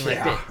side.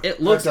 Yeah. Like,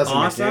 it looks that doesn't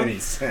awesome, make any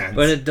sense.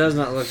 but it does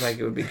not look like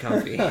it would be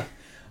comfy.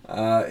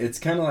 It's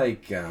kind of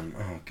like,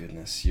 oh,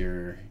 goodness,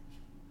 your...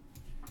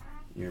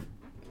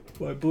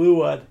 What, blue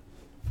one?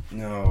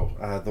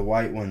 No, the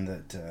white one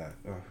that...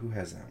 who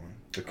has that one?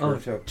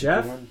 The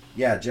Jeff? One?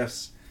 Yeah,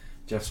 Jeff's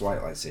white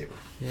lightsaber.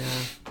 Yeah.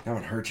 That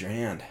one hurts your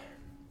hand.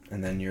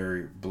 And then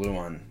your blue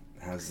one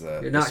has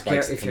the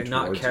spikes if you're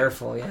not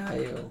careful,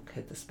 you'll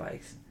hit the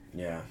spikes.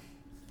 Yeah.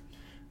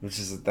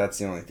 That's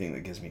the only thing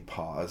that gives me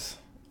pause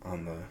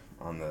on the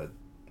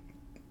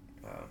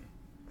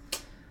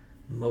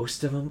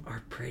most of them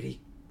are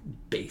pretty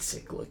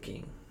basic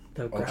looking.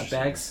 The grab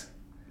bags.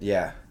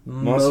 Yeah.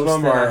 Most of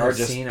them are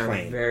just plain.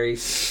 Are very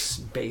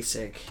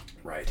basic.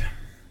 Right.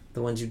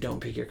 The ones you don't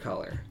pick your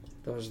color.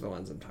 Those are the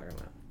ones I'm talking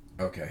about.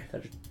 Okay.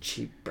 That are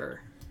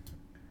cheaper.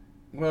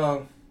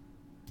 Well,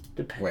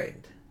 dependent.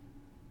 Wait.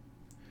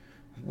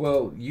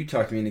 Well, you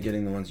talked me into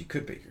getting the ones you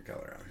could pick your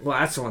color on. Well,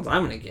 that's the ones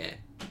I'm going to get.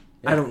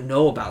 Yeah. I don't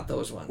know about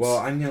those ones. Well,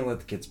 I'm going to let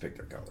the kids pick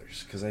their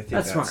colors because I think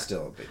that's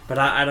still a big... But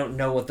I don't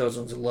know what those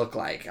ones look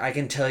like. I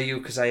can tell you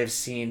because I have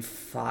seen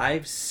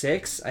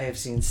 6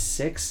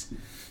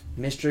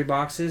 mystery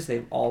boxes.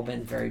 They've all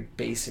been very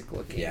basic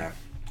looking. Yeah.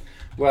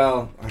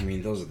 Well, I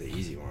mean, those are the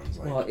easy ones.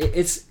 Like, well,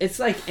 it's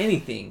like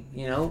anything,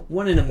 you know.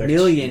 1 in a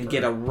million cheaper.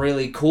 Get a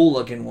really cool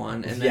looking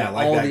one, and then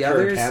like all that the curved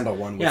others, handle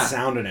one with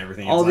sound and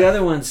everything. All the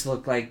other ones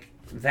look like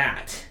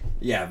that.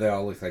 Yeah, they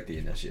all look like the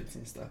initiates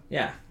and stuff.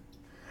 Yeah,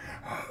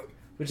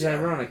 which is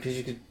ironic because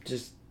you could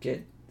just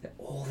get.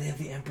 They have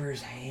the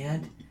Emperor's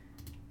hand.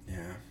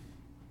 Yeah,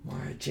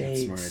 Mara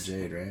Jade. Mara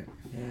Jade, right?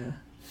 Yeah.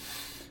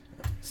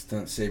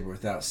 Stunt saber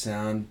without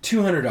sound,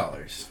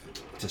 $200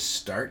 to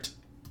start.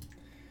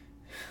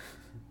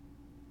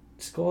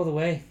 Just go all the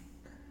way.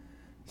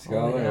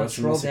 What's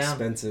the most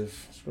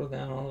expensive? Scroll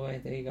down all the way.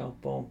 There you go.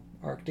 Boom.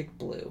 Arctic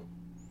Blue.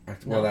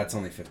 Well, that's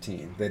only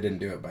 $15. They didn't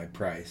do it by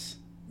price.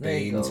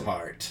 Bane's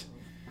Heart.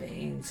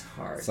 Bane's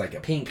Heart. It's like a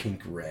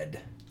pink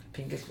red.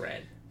 Pink is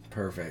red.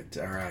 Perfect.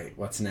 All right.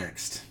 What's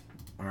next?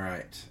 All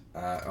right.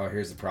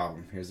 Here's the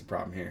problem.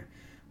 Here.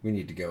 We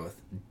need to go with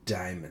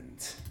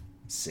Diamond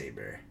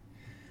Saber.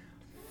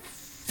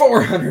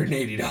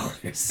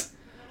 $480.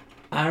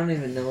 I don't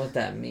even know what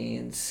that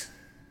means.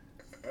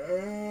 I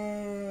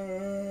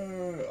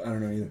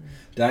don't know either.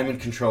 Diamond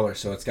controller,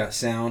 so it's got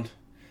sound,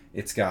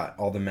 It's got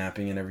all the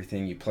mapping and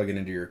everything. You plug it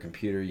into your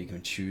computer. You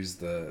can choose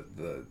the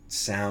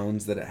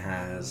sounds that it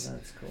has. Oh,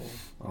 that's cool.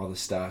 All the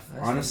stuff.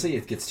 Honestly,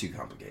 it gets too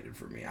complicated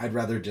for me. I'd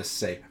rather just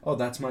say, "Oh,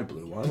 that's my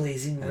blue one."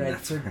 Blazing red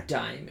for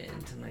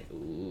diamond. I'm like,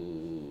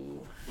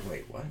 ooh.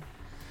 Wait, what?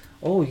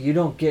 Oh, you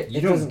don't get.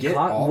 You don't get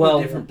all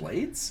the different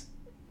blades?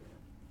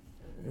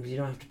 You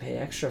don't have to pay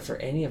extra for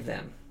any of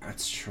them.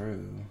 That's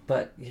true.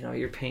 But,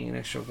 you're paying an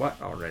extra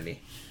what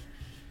already?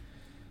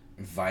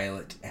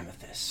 Violet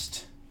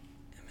amethyst.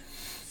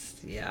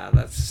 Yeah,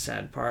 that's the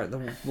sad part. The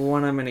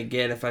one I'm going to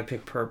get if I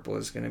pick purple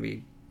is going to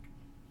be...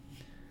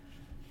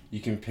 You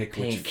can pick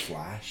pink. which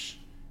flash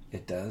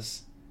it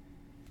does.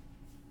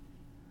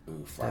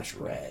 Ooh, flash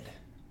red.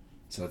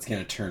 So it's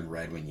going to turn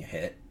red when you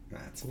hit.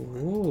 That's fun.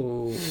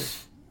 Ooh.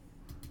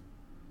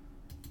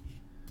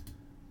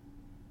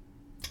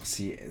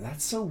 See,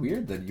 that's so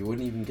weird that you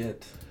wouldn't even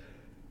get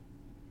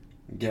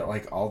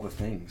like all the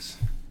things.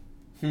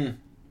 I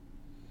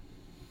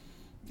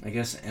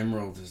guess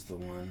emerald is the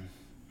one.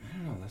 I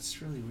don't know,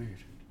 that's really weird.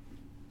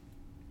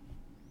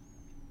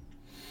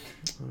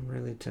 I'm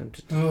really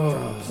tempted to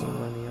drop some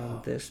money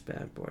on this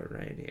bad boy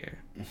right here.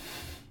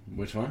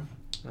 Which one?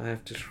 I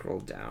have to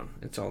scroll down.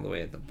 It's all the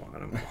way at the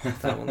bottom.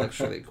 That one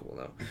looks really cool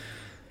though.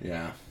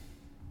 Yeah.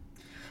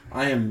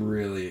 I am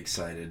really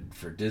excited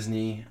for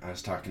Disney. I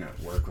was talking at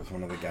work with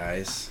one of the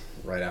guys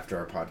right after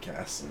our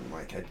podcast, and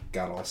I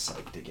got all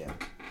psyched again.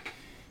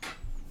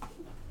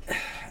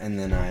 And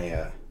then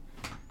I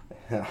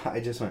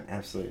just went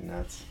absolutely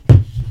nuts.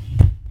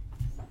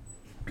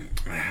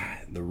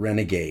 The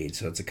Renegade,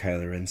 so it's a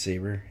Kylo Ren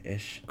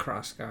saber-ish.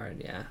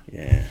 Crossguard, yeah.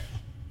 Yeah.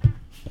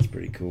 That's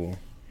pretty cool.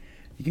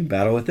 You can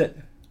battle with it?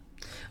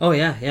 Oh,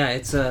 yeah,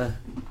 it's a...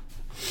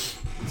 It's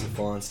a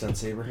full-on stun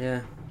saber?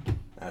 Yeah.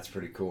 That's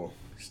pretty cool.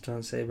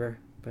 Stone saber,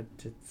 but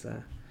it's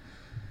I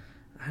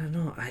don't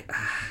know.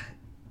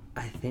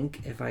 I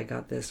think if I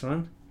got this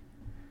one,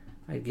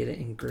 I'd get it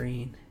in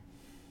green.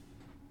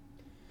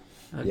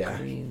 Green. Yeah,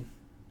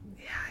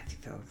 I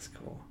think that looks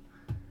cool.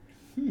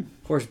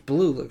 Of course,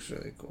 blue looks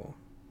really cool.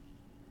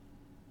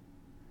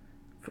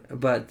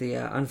 But the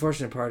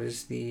unfortunate part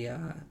is the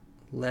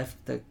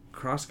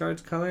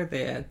crossguards color.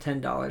 They had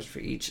 $10 for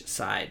each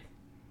side.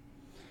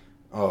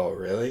 Oh,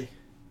 really?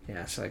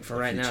 Yeah, so for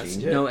right now, it's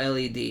no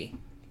LED.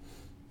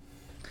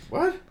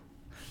 What?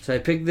 So I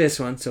picked this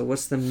one. So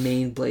what's the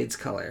main blade's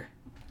color?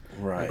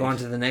 Right. I go on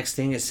to the next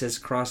thing. It says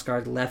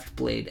crossguard left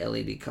blade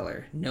LED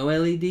color. No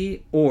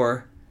LED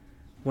or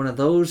one of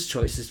those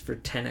choices for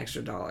 $10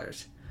 extra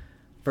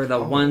for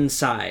the one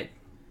side.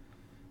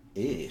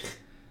 Ew.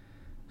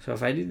 So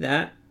if I do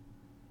that,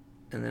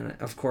 and then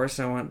of course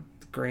I want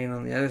green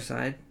on the other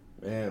side.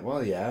 Yeah,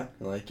 well, yeah,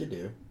 like you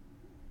do.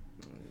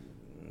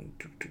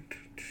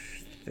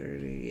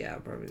 30, yeah,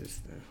 probably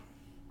just the...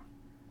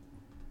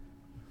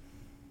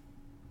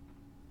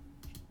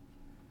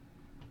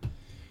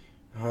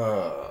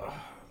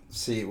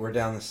 See, we're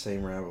down the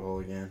same rabbit hole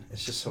again.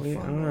 It's just so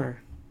fun.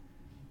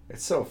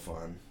 It's so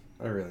fun.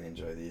 I really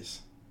enjoy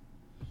these.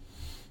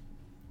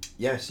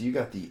 Yeah, so you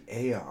got the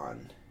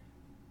Aeon,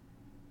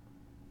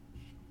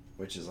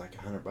 which is like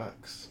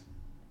 $100.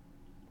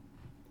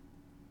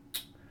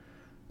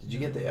 Did you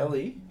get the LE?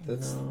 You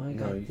got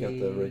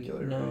the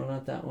regular. No, right?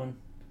 not that one.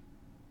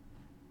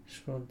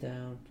 Scroll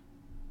down.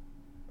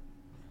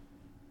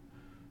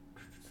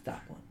 It's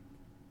that one.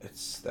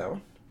 It's that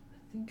one?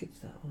 I think it's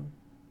that one.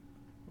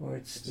 Or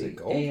it's Is the it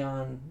gold?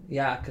 Aeon.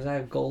 Yeah, because I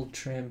have gold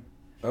trim.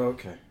 Oh,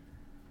 okay.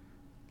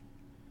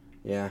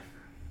 Yeah,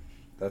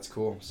 that's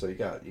cool. So you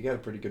got a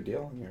pretty good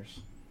deal on yours.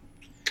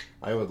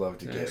 I would love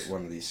to get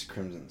one of these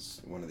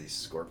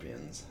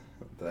scorpions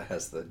that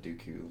has the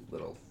Dooku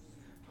little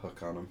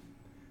hook on them.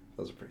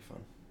 Those are pretty fun.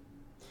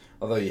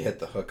 Although you hit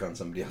the hook on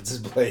somebody else's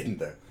blade and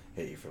they'll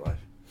hit you for life.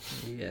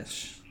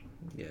 Yes,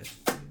 you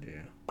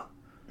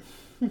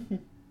do.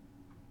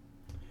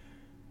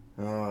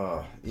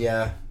 Oh,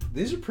 yeah.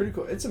 These are pretty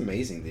cool. It's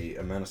amazing the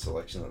amount of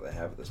selection that they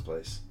have at this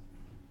place.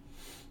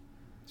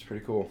 It's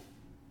pretty cool.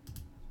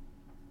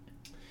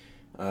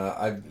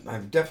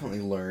 I've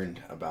definitely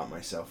learned about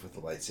myself with the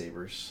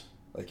lightsabers.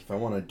 Like, if I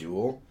want a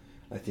duel,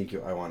 I think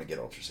I want to get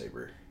Ultra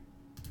Saber.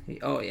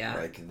 Oh,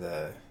 yeah.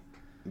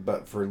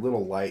 But for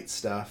little light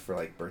stuff, for,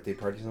 like, birthday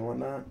parties and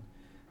whatnot,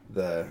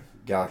 the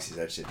Galaxy's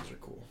Edge sabers are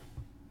cool.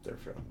 They're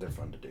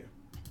fun to do.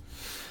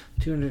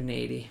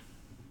 $280.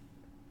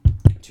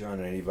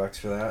 $280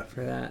 for that?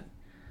 For that.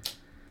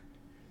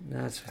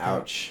 That's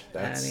ouch.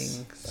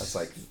 That's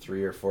like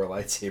 3 or 4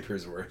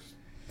 lightsabers worth.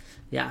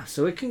 Yeah,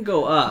 so it can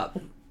go up.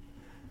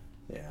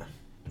 Yeah.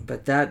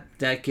 But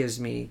that gives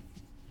me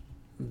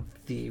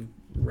the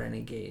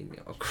Renegade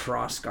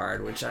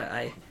Crossguard, which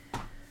I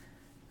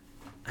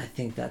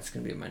think that's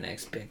going to be my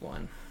next big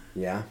one.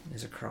 Yeah.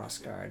 Is a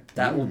Crossguard.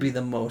 That will be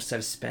the most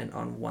I've spent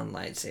on one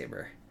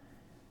lightsaber.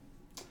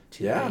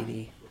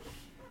 $280. Yeah.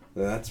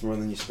 That's more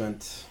than you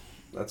spent.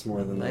 That's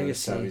more than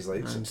Legacy the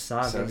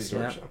Savvy's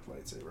Workshop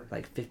lightsaber.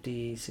 Like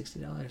 $50,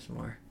 $60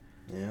 more.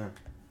 Yeah.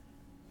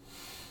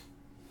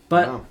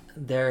 But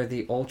they're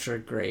the ultra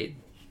grade.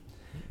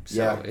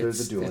 So they're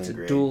the dueling grade. It's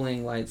a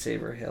dueling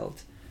lightsaber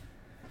hilt.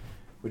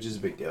 which is a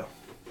big deal.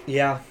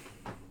 Yeah.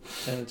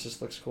 And it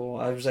just looks cool.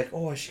 I was like,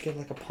 oh, I should get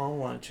like a palm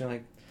launcher.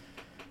 Like,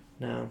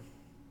 no.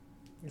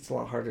 It's a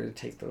lot harder to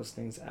take those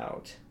things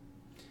out.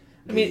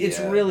 I mean, it's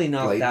really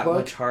not that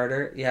much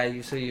harder. Yeah,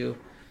 you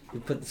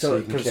put so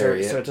it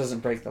preserves so it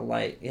doesn't break the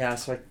light. Yeah,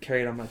 so I can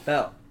carry it on my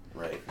belt.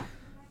 Right.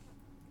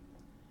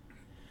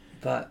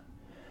 But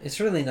it's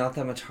really not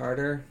that much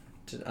harder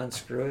to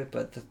unscrew it.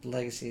 But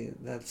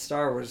the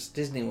Star Wars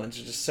Disney ones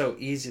are just so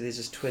easy. They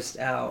just twist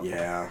out.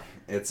 Yeah,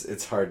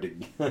 it's hard to.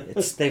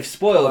 They've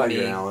spoiled me.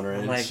 Your Allen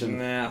wrench. I'm like,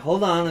 nah,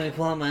 hold on, let me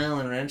pull out my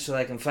Allen wrench so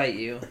I can fight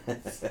you.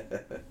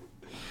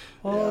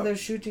 Oh, they're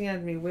shooting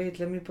at me. Wait,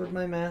 let me put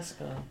my mask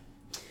on.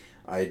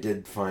 I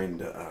did find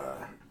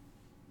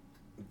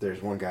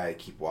there's one guy I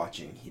keep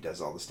watching. He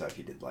does all the stuff.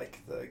 He did like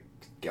the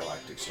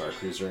Galactic Star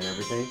Cruiser and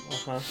everything.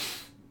 Uh-huh.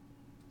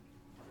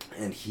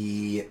 And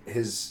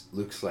his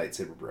Luke's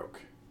lightsaber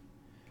broke.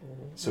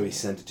 So he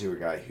sent it to a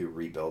guy who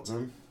rebuilds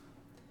them.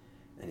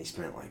 And he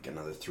spent like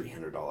another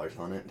 $300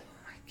 on it.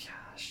 Oh my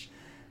gosh.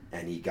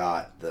 And he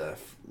got the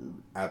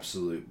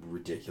absolute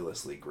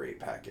ridiculously great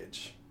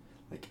package.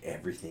 Like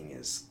everything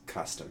is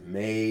custom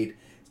made.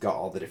 It's got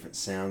all the different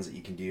sounds that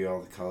you can do, all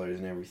the colors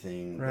and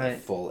everything. Right. The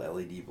full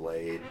LED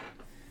blade.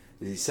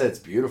 He said it's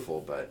beautiful,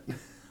 but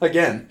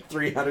again,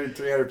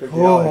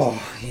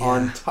 $350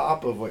 on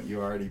top of what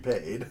you already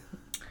paid.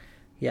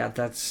 Yeah,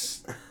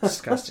 that's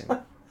disgusting.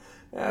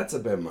 That's a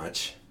bit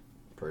much,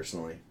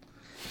 personally.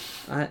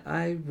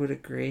 I would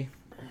agree.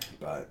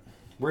 But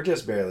we're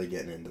just barely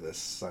getting into this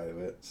side of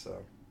it,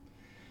 so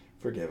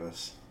forgive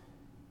us.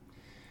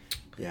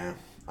 Yeah.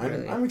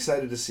 I'm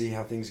excited to see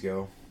how things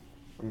go.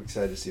 I'm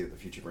excited to see what the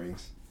future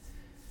brings.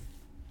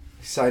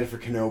 Excited for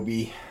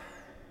Kenobi.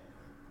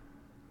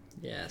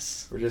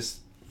 Yes. We're just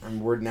in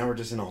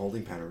a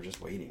holding pattern. We're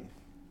just waiting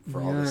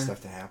for all this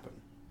stuff to happen.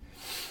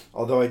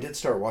 Although I did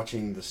start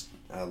watching this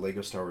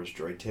Lego Star Wars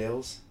Droid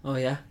Tales. Oh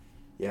yeah.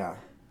 Yeah.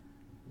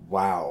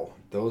 Wow,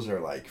 those are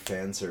like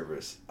fan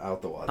service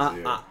out the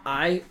wazoo.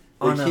 I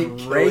on a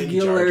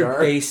regular Jar Jar.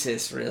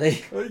 Basis,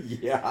 really.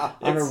 Yeah.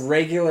 On a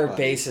regular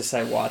basis,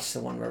 I watch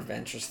the one where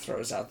Ventress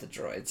throws out the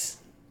droids.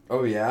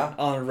 Oh yeah.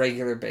 On a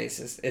regular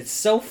basis, it's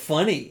so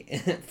funny.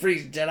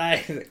 Free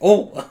Jedi.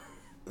 Oh.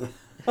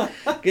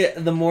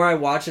 The more I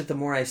watch it, the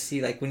more I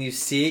see. Like when you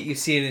see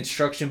an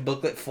instruction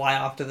booklet fly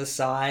off to the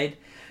side.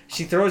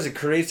 She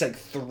creates like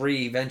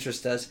 3.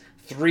 Ventress does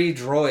 3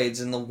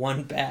 droids in the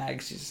one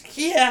bag. She's like,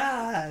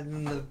 yeah,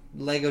 and the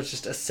Legos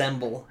just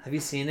assemble. Have you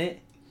seen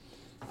it?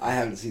 I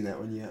haven't seen that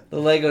one yet. The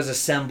Legos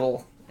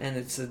assemble, and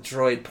it's a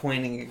droid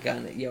pointing a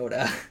gun at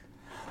Yoda.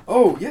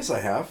 Oh yes, I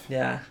have.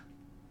 Yeah.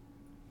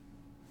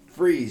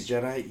 Freeze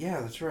Jedi.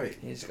 Yeah, that's right.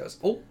 He just goes,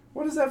 oh.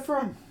 What is that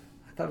from?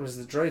 I thought it was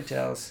the Droid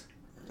Tales.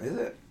 Is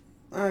it?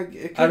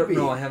 It could I don't be.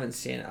 know. I haven't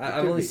seen it.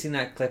 I've only seen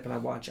that clip, and I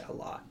watch it a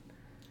lot.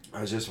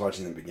 I was just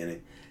watching the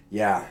beginning.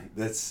 Yeah,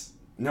 that's...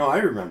 No, I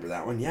remember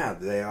that one. Yeah,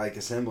 they like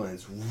assemble and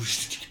it's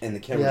whoosh, and the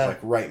camera's like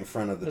right in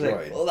front of the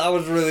droid. Like, well, that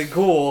was really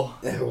cool.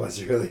 It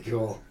was really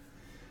cool.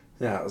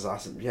 Yeah, it was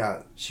awesome.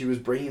 Yeah, she was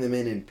bringing them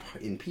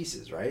in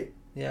pieces, right?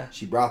 Yeah.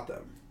 She brought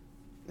them.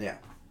 Yeah.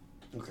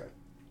 Okay.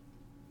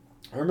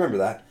 I remember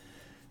that.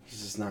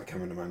 It's just not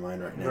coming to my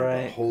mind right now.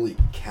 Right. But holy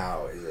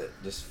cow, is it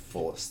just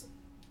full of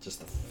just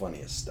the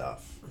funniest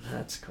stuff.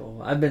 That's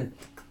cool.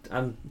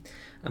 I'm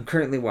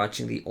currently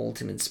watching the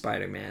Ultimate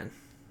Spider-Man.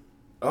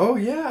 Oh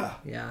yeah.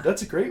 Yeah.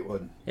 That's a great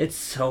one. It's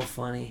so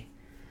funny.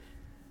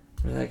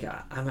 Like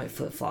I might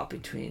flip flop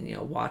between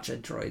watch a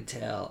Droid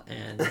Tale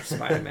and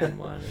Spider-Man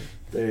one.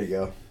 There you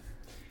go.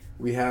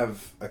 We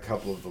have a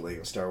couple of the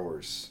Lego Star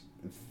Wars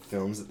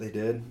films that they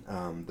did.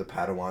 The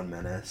Padawan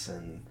Menace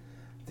and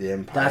the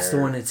Empire. That's the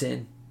one it's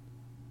in.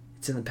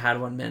 It's in the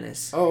Padawan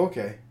Menace. Oh,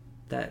 okay.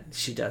 That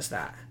she does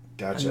that.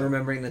 Gotcha. I'm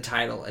remembering the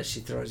title as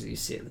she throws it. You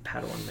see it, the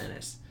Padawan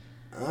Menace.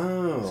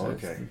 Oh, so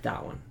okay. It's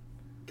that one.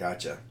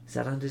 Gotcha. Is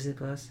that on Disney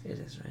Plus? It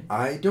is, right?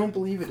 I don't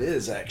believe it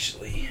is,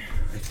 actually.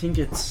 I think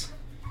it's...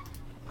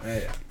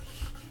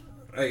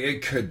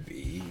 it could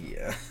be.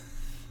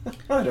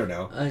 I don't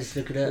know. I just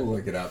look it up. We'll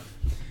look it up.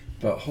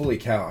 But holy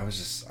cow, I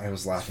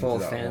was laughing full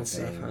through that fan whole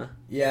stuff, thing. huh?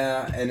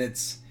 Yeah, and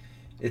it's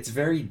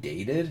very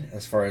dated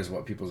as far as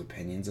what people's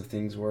opinions of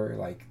things were,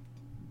 like,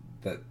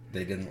 that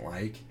they didn't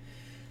like.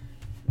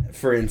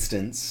 For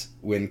instance,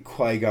 when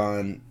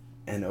Qui-Gon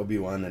and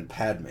Obi-Wan and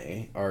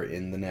Padme are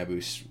in the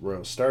Naboo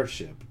Royal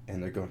Starship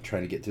and they're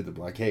trying to get through the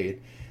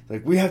blockade,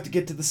 like, we have to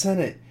get to the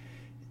Senate.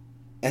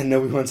 And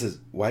Obi-Wan says,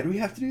 why do we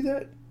have to do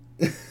that?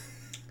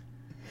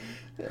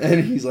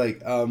 And he's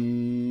like,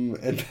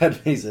 and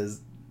Padme says,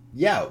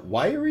 yeah,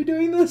 why are we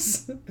doing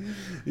this?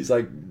 He's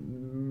like,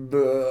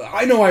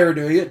 I know why we're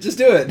doing it, just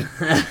do it.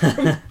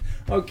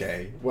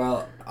 Okay,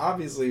 well,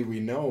 obviously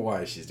we know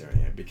why she's doing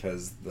it,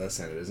 because the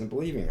Senate isn't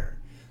believing her.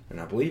 They're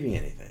not believing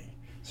anything.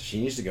 So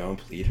she needs to go and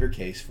plead her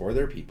case for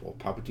their people.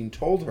 Palpatine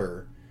told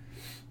her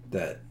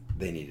that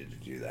they needed to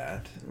do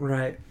that.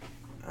 Right.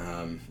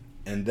 And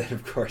then,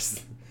 of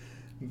course,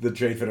 the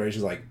Trade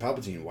Federation's like,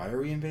 Palpatine, why are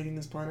we invading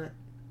this planet?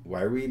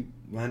 Why are we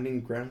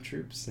landing ground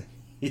troops?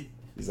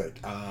 He's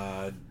like,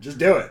 just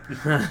do it.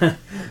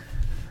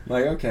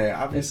 Like, okay, It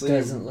obviously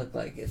doesn't look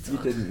like it's you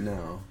on. didn't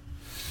know.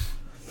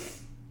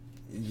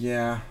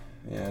 Yeah,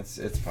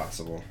 it's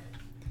possible.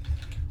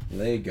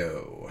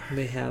 Lego.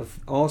 They have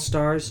All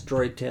Stars,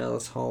 Droid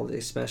Tales, Holiday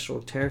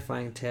Special,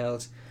 Terrifying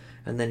Tales,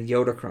 and then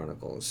Yoda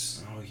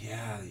Chronicles. Oh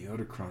yeah, the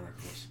Yoda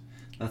Chronicles.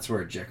 That's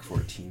where Jack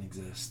 14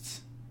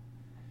 exists.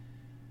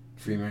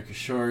 Freemaker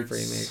Shorts.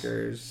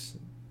 Freemakers.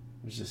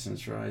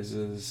 Resistance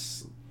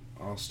Rises.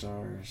 All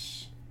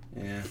Stars.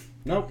 Yeah.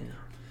 Nope. Yeah.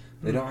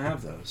 They don't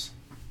have those.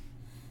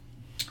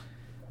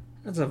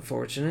 That's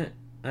unfortunate.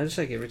 I just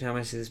like every time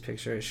I see this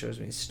picture, it shows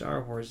me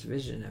Star Wars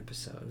Visions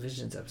episode,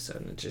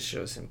 and it just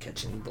shows him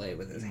catching the blade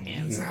with his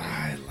hands.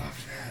 I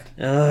love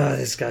that. Oh,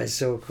 this guy's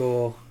so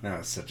cool.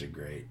 That's such a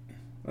great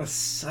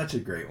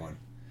one.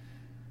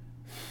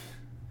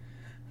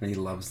 And he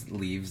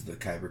leaves the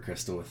Kyber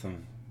crystal with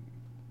him.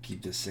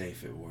 Keep this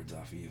safe, it wards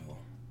off evil.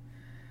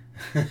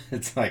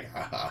 It's like,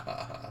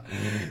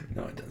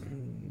 no, it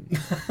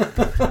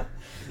doesn't.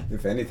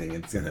 If anything,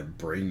 it's gonna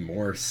bring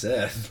more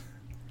Sith.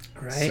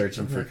 Right?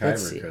 Searching for Kyber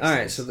crystals.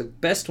 Alright, so the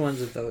best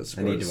ones of those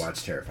I need to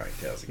watch Terrifying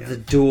Tales again. The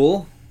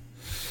Duel,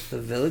 The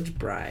Village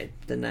Bride,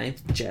 The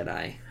Ninth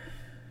Jedi,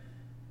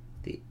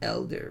 The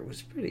Elder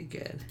was pretty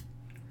good.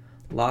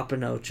 La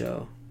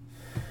Pinocho.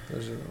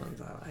 Those are the ones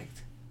I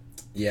liked.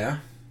 Yeah?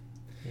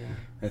 Yeah.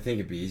 I think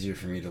it'd be easier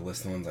for me to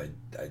list the ones I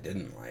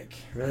didn't like.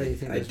 Really? You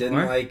think I there's didn't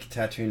more? like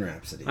Tatooine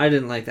Rhapsody. I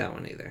didn't like that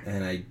one either.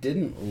 And I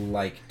didn't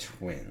like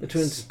Twins. The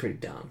Twins is pretty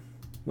dumb.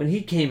 When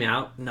he came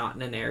out, not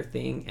in an air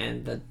thing,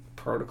 and the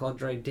protocol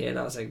droid did,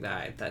 I was like,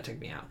 that took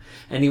me out.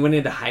 And he went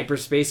into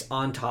hyperspace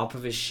on top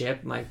of his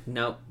ship. I'm like,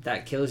 nope,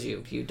 that kills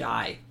you. You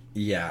die.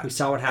 Yeah. We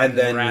saw what happened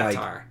and then, to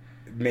Rathar.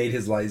 Made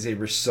his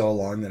lightsaber so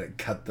long that it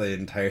cut the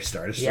entire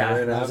Star Destroyer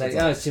Yeah, in I half. was like,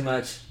 it's too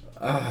much.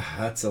 Oh,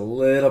 that's a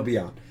little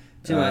beyond.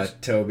 Too much.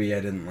 Toby,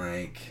 I didn't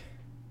like.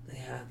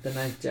 Yeah, The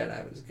Ninth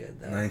Jedi was good,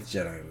 though. Ninth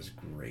Jedi was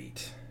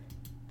great.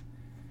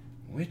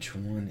 Which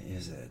one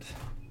is it?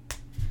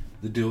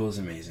 The Duel is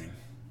amazing.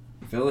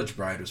 Village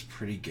Bride was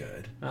pretty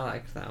good. I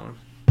liked that one.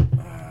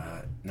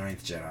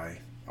 Ninth Jedi,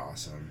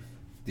 awesome.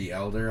 The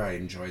Elder, I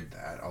enjoyed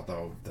that,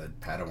 although the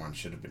Padawan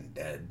should have been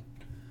dead.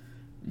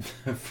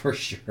 For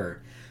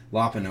sure.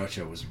 La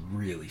Pinocho was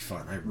really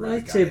fun. I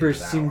really got into Lightsabers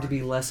that seem one. to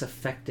be less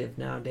effective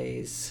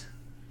nowadays.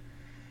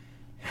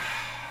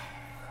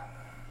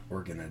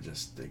 We're gonna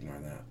just ignore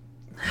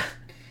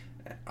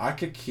that.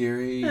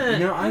 Akakiri, I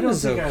don't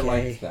was think I okay.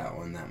 liked that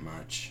one that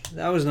much.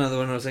 That was another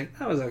one I was like,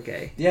 that was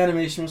okay. The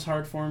animation was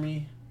hard for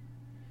me.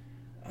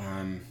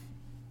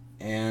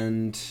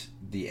 And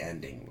the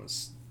ending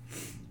was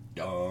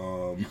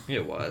dumb.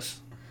 It was.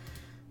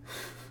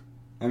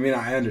 I mean,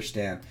 I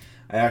understand.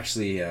 I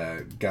actually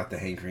got the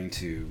hankering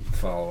to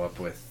follow up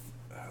with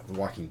The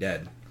Walking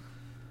Dead.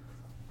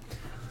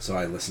 So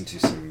I listened to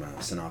some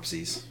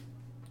synopses.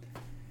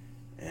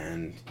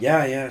 And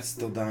yeah, it's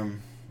still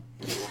dumb.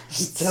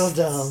 Still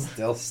dumb.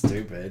 Still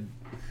stupid.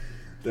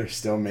 They're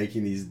still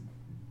making these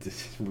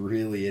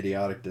really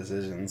idiotic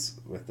decisions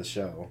with the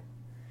show.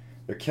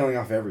 They're killing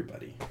off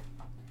everybody.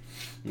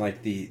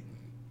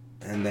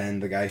 And then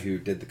the guy who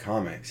did the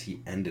comics,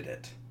 he ended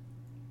it.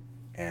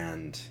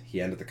 And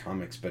he ended the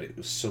comics, but it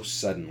was so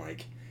sudden.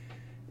 Like,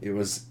 it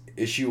was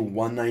issue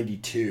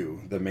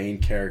 192. The main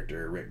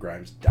character, Rick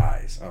Grimes,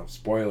 dies. Oh,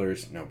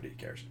 spoilers. Nobody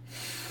cares.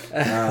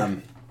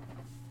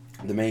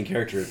 The main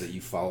character that you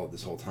followed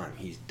this whole time,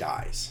 he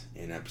dies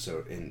in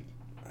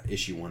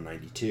issue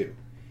 192.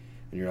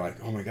 And you're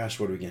like, oh my gosh,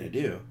 what are we going to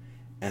do?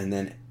 And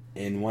then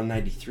in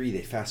 193,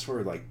 they fast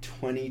forward like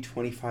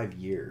 25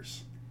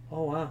 years.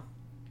 Oh, wow.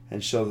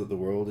 And show that the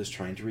world is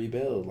trying to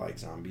rebuild. Like,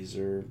 zombies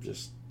are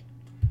just...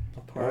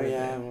 A part of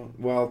it.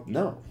 Well,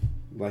 no.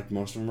 Like,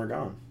 most of them are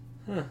gone.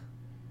 Huh.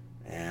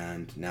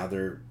 And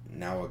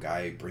now a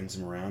guy brings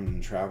them around in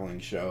a traveling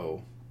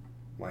show.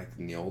 Like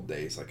in the old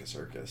days, like a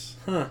circus.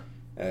 Huh.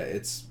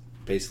 It's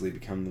basically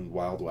become the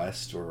Wild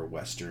West or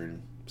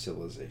Western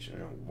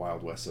civilization.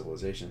 Wild West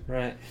civilization.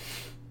 Right.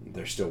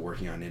 They're still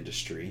working on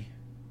industry.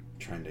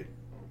 Trying to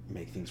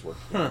make things work.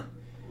 Huh.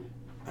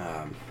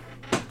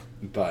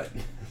 But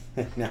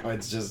now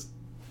it's just...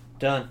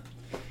 Done.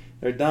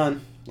 They're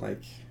done.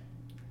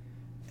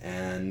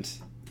 And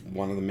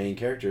one of the main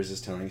characters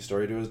is telling a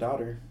story to his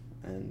daughter.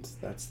 And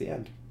that's the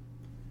end.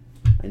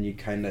 And you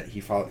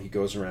he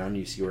goes around,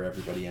 you see where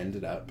everybody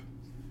ended up.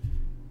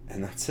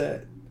 And that's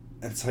it.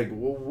 And it's like,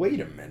 well, wait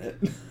a minute.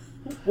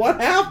 What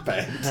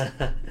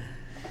happened?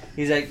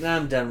 He's like, nah,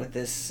 I'm done with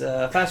this.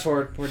 Fast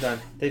forward, we're done.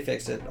 They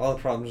fixed it. All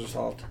the problems are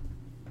solved.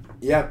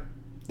 Yep.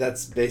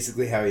 That's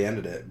basically how he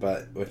ended it.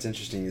 But what's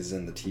interesting is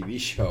in the TV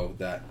show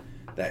that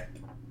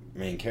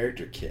main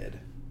character kid,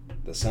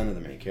 the son of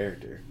the main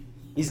character,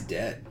 he's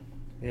dead.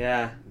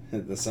 Yeah.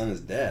 The son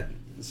is dead.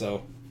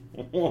 So,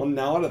 well,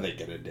 now what are they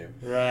going to do?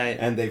 Right.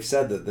 And they've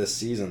said that this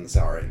season that's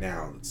out right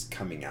now, that's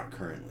coming out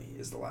currently,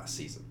 is the last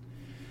season.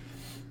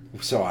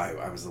 So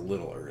I was a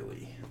little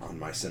early on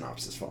my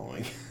synopsis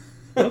following.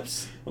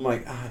 Oops. I'm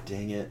like,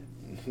 dang it.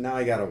 Now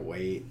I gotta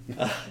wait.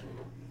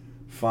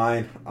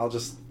 Fine. I'll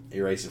just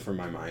erase it from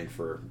my mind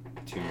for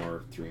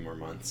 3 more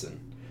months and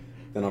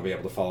then I'll be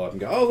able to follow up and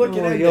go, oh, look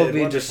at it. You'll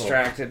be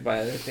distracted by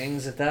other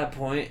things at that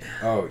point.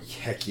 Oh,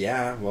 heck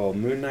yeah. Well,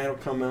 Moon Knight will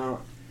come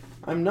out.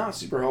 I'm not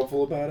super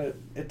hopeful about it.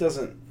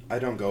 I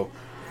don't go,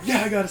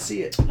 yeah, I gotta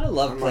see it. I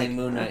love playing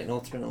Moon Knight in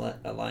Ultimate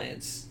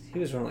Alliance. He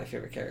was one of my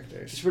favorite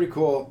characters. It's pretty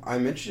cool.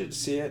 I'm interested to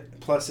see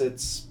it. Plus,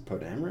 it's Poe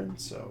Dameron,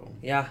 so...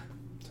 Yeah.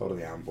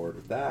 Totally on board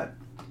with that.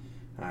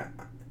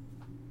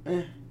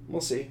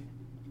 We'll see.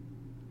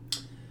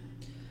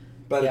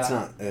 But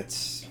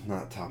it's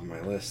not top of my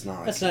list.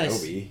 Not like That's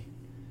Kenobi.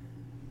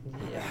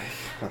 Nice. Yeah.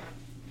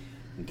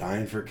 I'm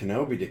dying for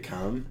Kenobi to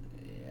come.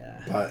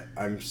 Yeah. But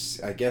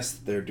I guess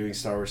they're doing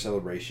Star Wars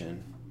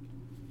Celebration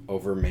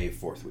over May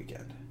 4th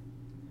weekend.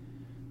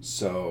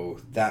 So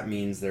that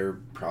means they're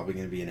probably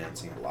going to be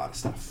announcing a lot of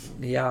stuff.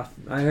 Yeah.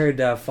 I heard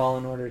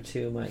Fallen Order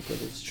 2 might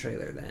get its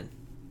trailer then.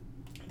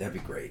 That'd be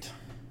great.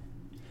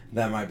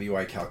 That might be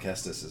why Cal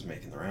Kestis is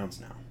making the rounds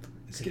now.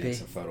 He's getting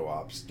some photo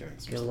ops, doing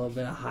some Get a little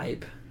bit of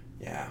hype.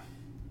 Yeah,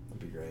 that'd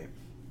be great.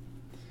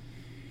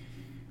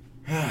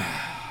 Man.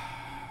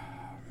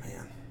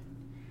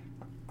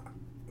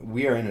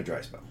 We are in a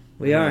dry spell.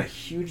 We are. In a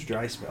huge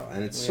dry spell,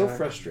 and it's so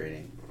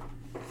frustrating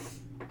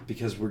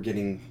because we're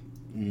getting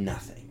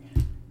nothing.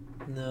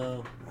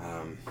 No.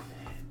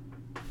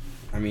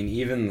 I mean,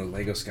 even the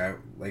Lego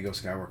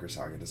Skywalker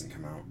Saga doesn't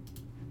come out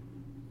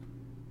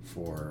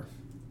for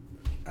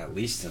at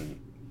least in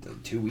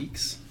 2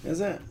 weeks,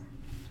 is it?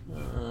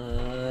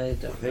 I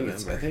think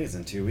it's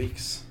in 2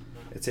 weeks.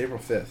 It's April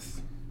 5th.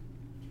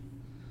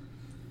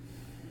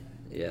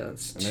 Yeah,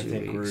 it's and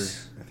 2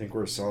 weeks. I think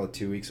we're a solid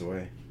 2 weeks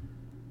away.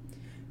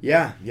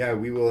 Yeah,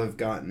 we will have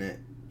gotten it.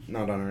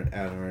 Not on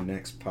our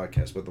next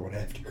podcast, but the one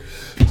after.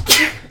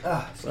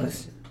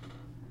 Bless you.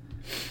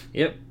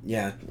 Yep.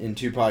 Yeah, in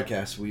 2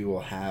 podcasts we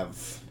will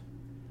have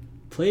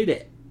played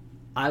it.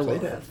 I will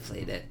have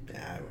played it.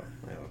 Yeah, I will.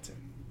 I will too.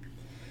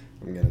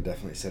 I'm gonna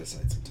definitely set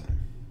aside some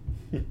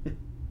time.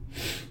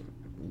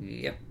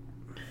 Yep.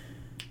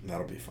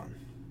 That'll be fun.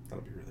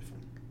 That'll be really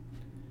fun.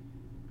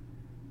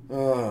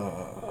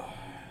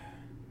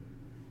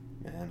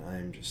 Man,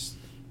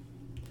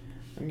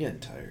 I'm getting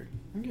tired.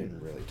 I'm getting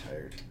really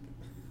tired.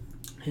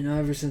 You know,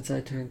 ever since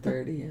I turned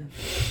 30, I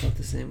felt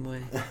the same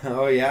way.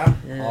 Oh, yeah?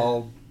 Yeah.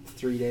 All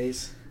 3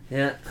 days?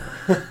 Yeah.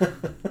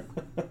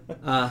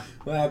 Well,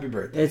 happy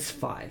birthday. It's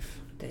 5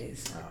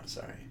 days. Oh,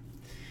 sorry.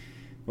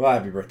 Well,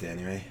 happy birthday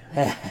anyway.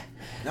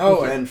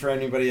 Oh, and for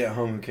anybody at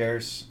home who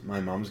cares,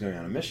 my mom's going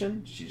on a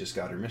mission. She just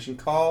got her mission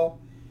call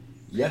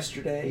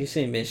yesterday. You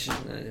say mission,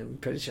 I'm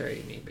pretty sure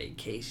you mean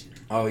vacation.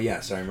 Oh, yeah,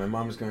 sorry. My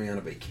mom's going on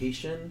a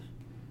vacation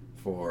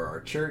for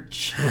our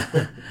church.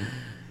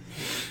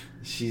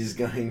 She's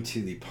going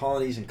to the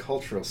Polynesian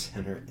Cultural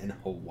Center in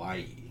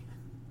Hawaii.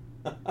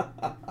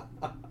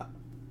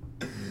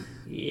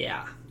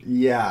 Yeah.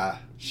 Yeah,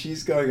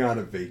 she's going on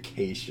a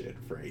vacation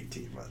for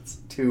 18 months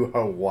to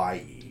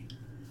Hawaii.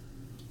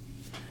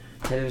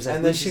 Was like,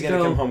 and then she's going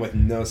to come home with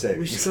no savings.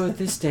 We should go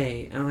this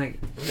day. And I'm like,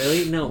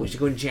 really? No, we should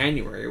go in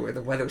January where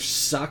the weather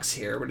sucks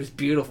here, but it's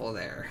beautiful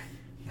there.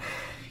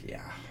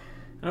 Yeah.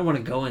 I don't want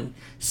to go in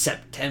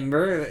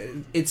September.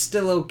 It's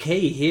still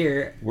okay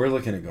here. We're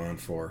looking at going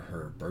for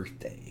her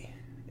birthday.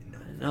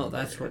 No,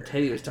 that's what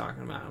Teddy was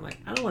talking about. I'm like,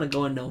 I don't want to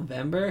go in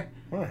November.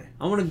 Why?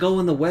 I want to go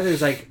when the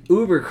weather's like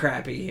uber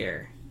crappy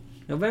here.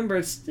 November,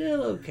 it's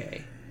still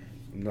okay.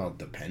 Well,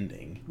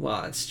 depending.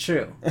 Well, it's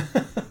true.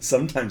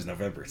 Sometimes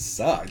November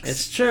sucks.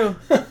 It's true.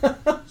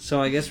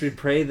 So I guess we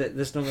pray that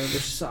this November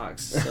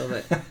sucks so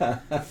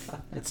that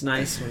it's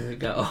nice when we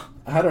go.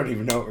 I don't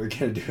even know what we're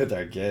going to do with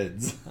our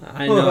kids.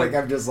 I know.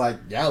 I'm just like,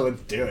 yeah,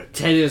 let's do it.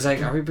 Teddy was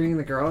like, are we bringing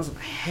the girls? I'm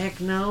like, heck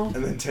no.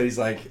 And then Teddy's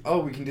like, oh,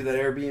 we can do that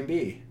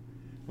Airbnb.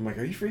 I'm like,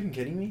 are you freaking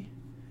kidding me?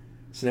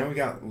 So now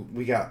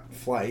we got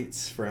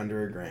flights for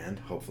under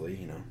 $1,000,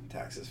 hopefully,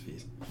 taxes,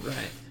 fees. Right.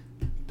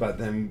 But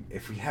then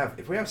if we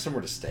have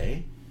somewhere to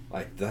stay,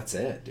 like that's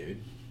it,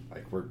 dude.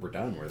 Like we're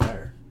done, we're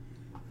there.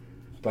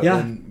 But yeah,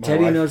 then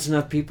Teddy knows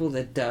enough people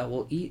that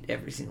will eat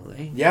every single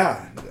day.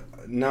 Yeah,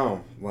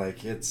 no,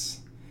 like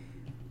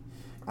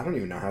I don't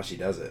even know how she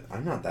does it.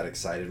 I'm not that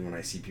excited when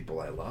I see people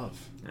I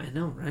love. I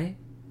know, right?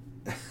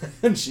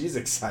 And she's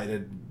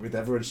excited with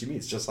everyone she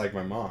meets, just like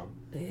my mom.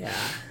 Yeah.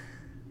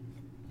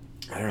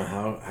 I don't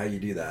know how you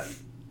do that.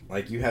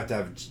 Like you have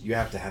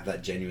to have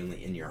that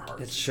genuinely in your heart.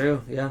 It's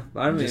true, yeah.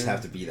 You just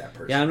have to be that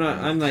person. Yeah,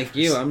 I'm like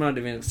you. I'm not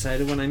even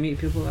excited when I meet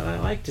people that I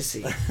like to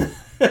see.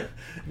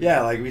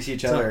 Yeah, like we see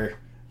each other.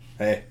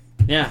 Hey.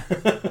 Yeah.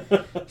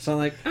 So I'm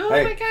like, oh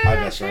hey, my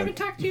gosh, I haven't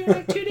talked to you in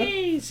like 2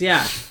 days.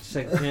 Yeah. She's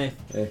like, hey,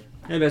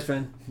 best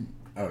friend.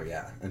 Oh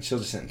yeah, and she'll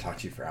just sit and talk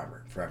to you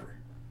forever.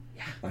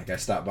 Yeah. Like I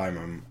stopped by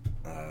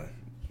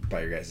by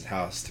your guys'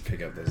 house to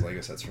pick up those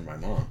Lego sets for my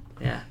mom.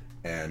 Yeah.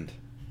 And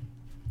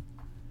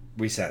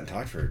we sat and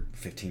talked for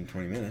 15,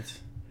 20 minutes.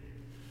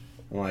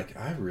 I'm like,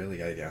 I really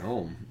gotta get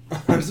home.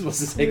 I'm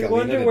supposed to take a leave. I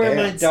wonder where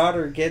my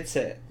daughter gets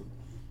it.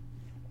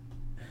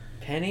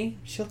 Penny,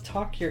 she'll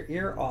talk your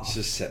ear off.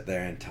 She'll just sit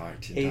there and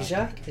talk to you.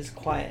 Asia is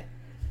quiet.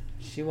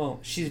 She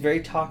won't. She's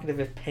very talkative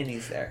if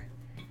Penny's there.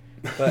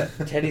 But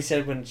Teddy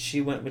said when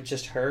she went with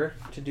just her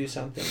to do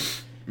something,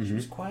 She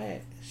was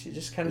quiet. She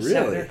just kind of sat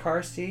in her Really?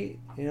 car seat,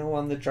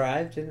 on the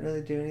drive. Didn't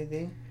really do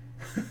anything.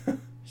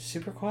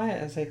 Super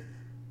quiet. I was like,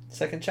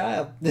 second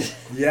child.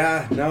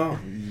 Yeah, no,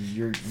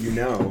 you're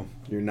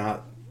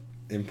not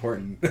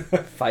important.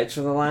 Fights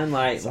for the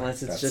limelight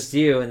unless it's just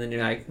you, and then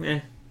you're like,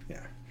 meh.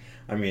 Yeah,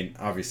 I mean,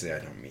 obviously, I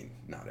don't mean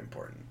not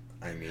important.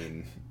 I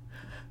mean,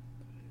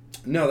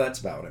 no, that's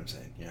about what I'm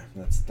saying. Yeah,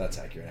 that's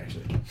accurate,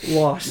 actually.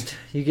 Lost.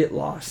 You get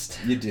lost.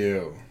 You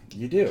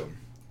do.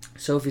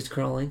 Sophie's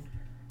crawling.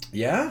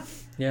 Yeah?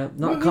 Yeah,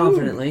 not Woohoo!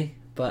 Confidently,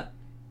 but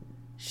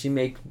she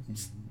makes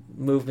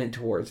movement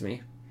towards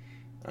me.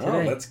 Oh,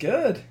 Today. that's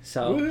good.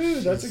 So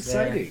Woohoo, that's she's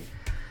exciting.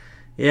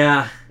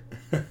 Yeah.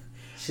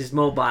 She's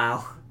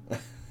mobile.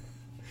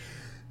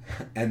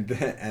 And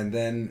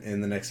then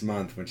in the next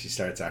month, when she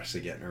starts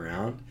actually getting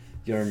around,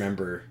 you'll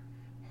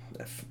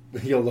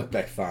look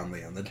back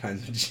fondly on the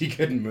times when she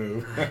couldn't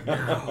move.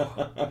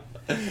 No.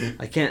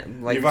 I can't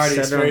You've already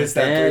set her on the experienced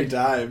that 3 bed.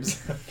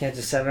 times. Can't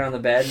just set her on the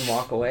bed and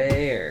walk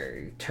away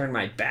or turn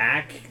my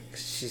back.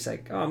 She's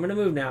like, "Oh, I'm gonna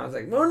move now." I was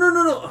like,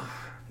 "No."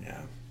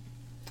 Yeah,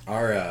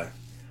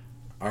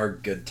 our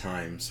good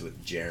times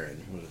with Jaren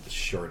were the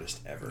shortest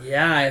ever.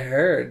 Yeah, I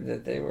heard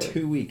that they were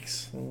 2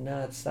 weeks.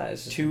 nuts. That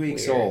is just 2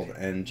 weeks weird. old,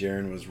 and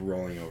Jaren was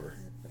rolling over.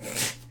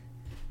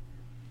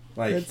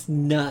 Like, That's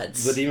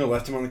nuts. Ladima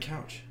left him on the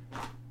couch.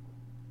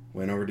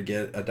 Went over to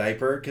get a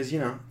diaper, because,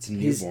 it's a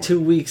He's newborn. 2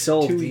 weeks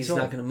old. 2 weeks He's old.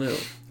 not gonna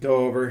move. Go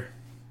over,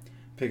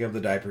 pick up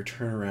the diaper,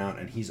 turn around,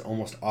 and he's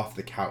almost off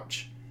the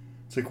couch.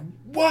 It's like,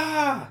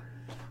 wah!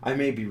 I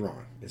may be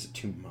wrong. Is it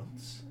 2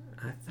 months?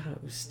 I thought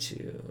it was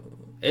 2.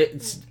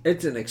 It's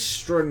an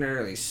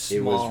extraordinarily small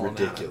It was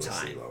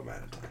ridiculously low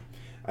amount of time.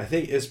 I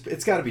think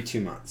it's got to be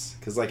 2 months,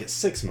 because at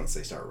 6 months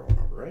they start rolling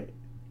over, right?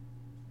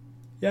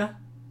 Yeah.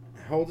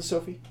 How old is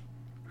Sophie?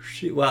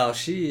 She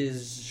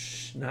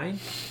is 9.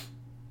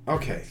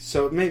 Okay,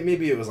 so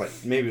maybe it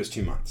was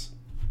 2 months,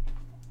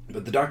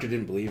 but the doctor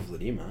didn't believe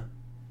Ladima.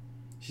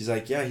 She's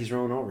like, yeah, he's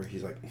rolling over.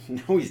 He's like,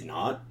 no, he's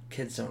not.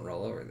 Kids don't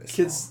roll over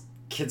this.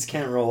 Kids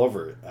can't roll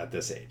over at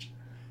this age.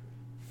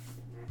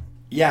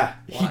 Yeah,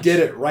 he Watch. did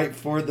it right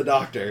for the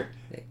doctor.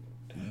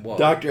 Whoa.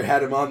 Doctor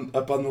had him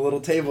up on the little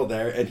table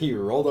there, and he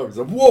rolled over.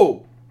 So,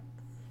 whoa,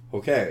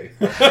 okay.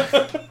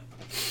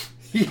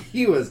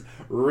 he was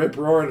rip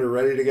roaring and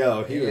ready to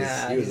go. He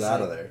was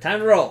out of there. Time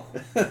to roll.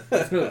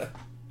 Let's move.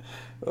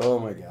 Oh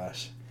my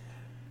gosh.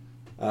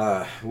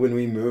 When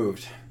we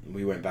moved,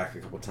 we went back a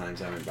couple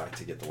times. I went back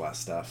to get the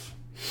last stuff.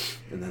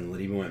 And then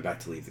Ladima went back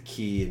to leave the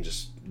key and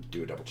just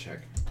do a double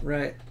check.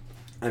 Right.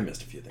 I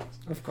missed a few things.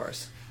 Of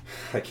course.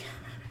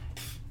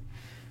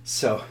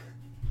 So,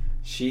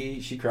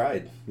 she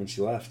cried when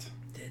she left.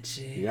 Did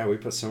she? Yeah, we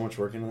put so much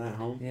work into that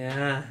home.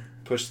 Yeah.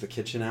 Pushed the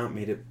kitchen out,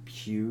 made it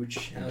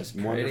huge. That was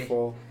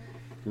wonderful.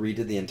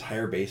 Redid the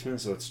entire basement,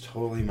 so it's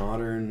totally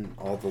modern.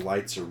 All the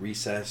lights are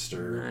recessed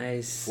or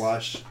Nice.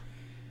 flush.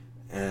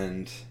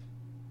 And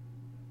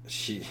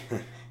she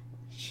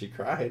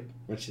cried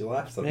when she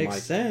left. I'm Makes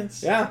like,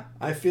 sense. yeah,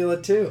 I feel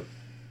it too.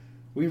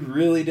 We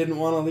really didn't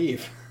want to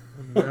leave.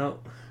 No.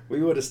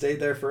 We would have stayed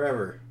there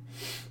forever.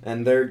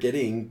 And they're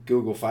getting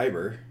Google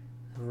Fiber.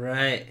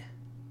 Right.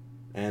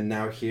 And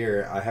now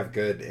here, I have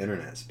good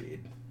internet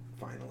speed,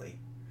 finally.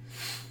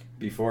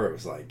 Before it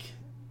was like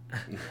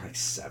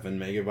 7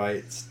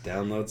 megabytes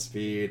download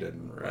speed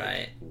and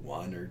Right.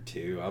 1 or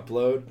 2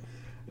 upload.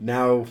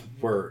 Now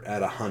we're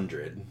at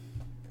 100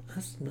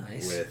 That's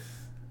nice. with,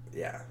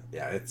 yeah,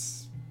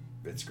 it's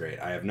great.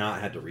 I have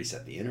not had to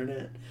reset the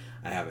internet.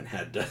 I haven't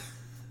had to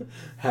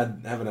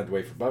haven't had to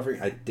wait for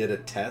buffering. I did a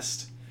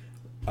test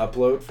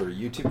upload for a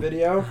YouTube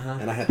video,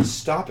 and I had to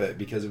stop it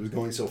because it was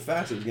going so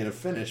fast it was going to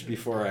finish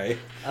before I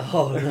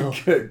Oh no.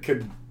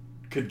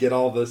 could get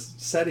all the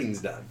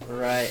settings done.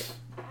 Right.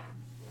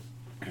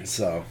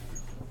 So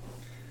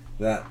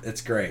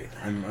it's great.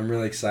 I'm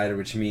really excited,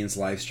 which means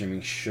live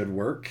streaming should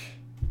work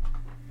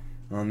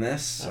on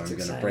this. So That's I'm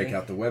going to exciting. break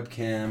out the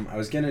webcam. I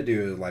was going to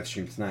do a live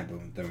stream tonight,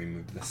 but then we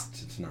moved this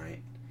to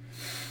tonight.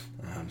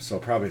 So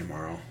probably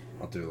tomorrow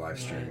I'll do a live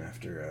stream Right.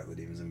 after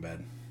Ladima's in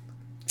bed.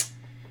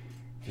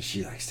 Because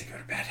she likes to go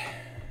to bed.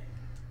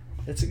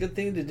 It's a good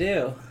thing to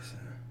do.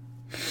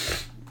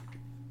 So,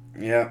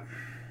 yeah.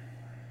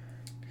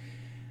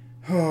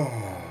 Oh,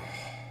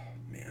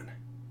 man.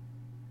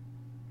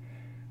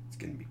 It's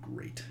going to be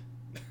great.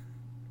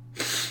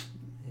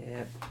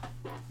 Yep.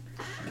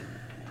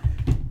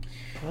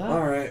 Well,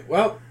 All right.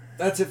 Well,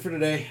 that's it for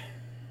today.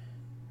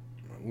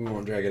 We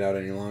won't drag it out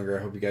any longer.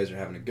 I hope you guys are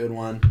having a good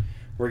one.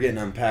 We're getting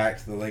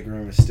unpacked. The leg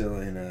room is still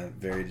in a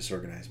very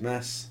disorganized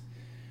mess.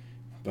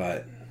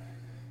 But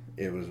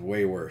it was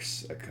way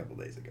worse a couple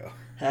days ago.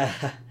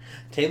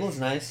 table's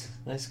nice.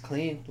 Nice,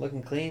 clean.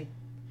 Looking clean.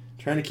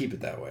 Trying to keep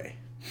it that way.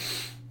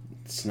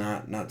 It's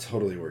not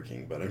totally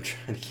working, but I'm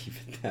trying to keep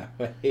it that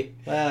way.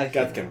 Well,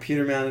 Got the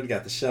computer mounted,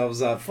 got the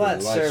shelves up for flat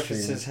the live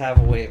surfaces stream. have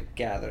a way of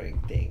gathering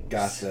things.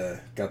 Got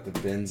the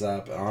bins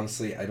up.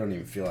 Honestly, I don't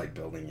even feel like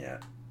building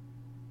yet.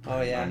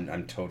 Oh yeah.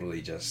 I'm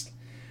totally just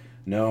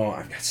no.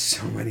 I've got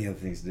so many other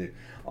things to do.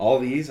 All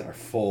these are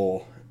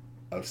full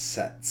of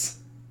sets.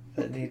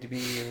 that need to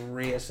be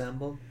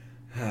reassembled?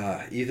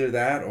 Either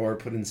that or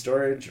put in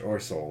storage or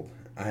sold.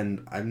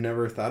 And I've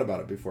never thought about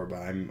it before, but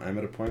I'm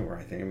at a point where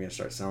I think I'm gonna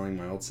start selling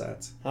my old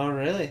sets. Oh,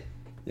 really?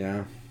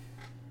 Yeah.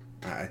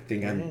 I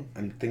think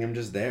I'm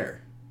just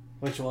there.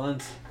 Which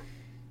ones?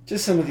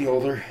 Just some of the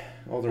older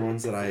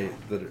ones that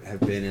have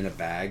been in a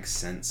bag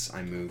since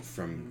I moved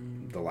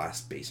from the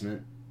last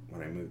basement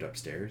when I moved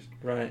upstairs.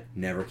 Right.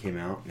 Never came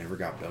out, never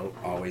got built,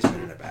 always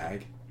been in a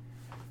bag.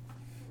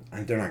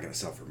 And they're not going to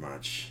sell for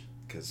much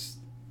because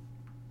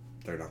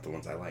they're not the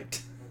ones I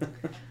liked.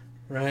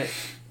 Right.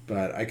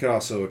 But I could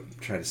also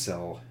try to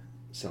sell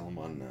them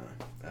on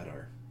at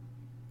our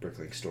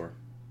Bricklink store.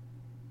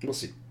 We'll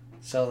see.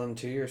 Sell them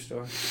to your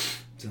store.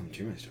 Sell them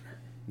to my store.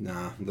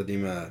 Nah,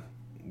 Ladima,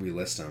 we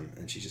list them,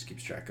 and she just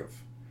keeps track of.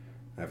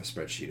 I have a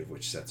spreadsheet of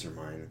which sets are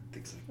mine and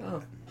things like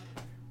that.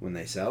 When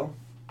they sell,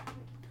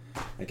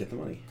 I get the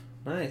money.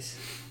 Nice.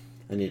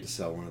 I need to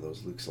sell one of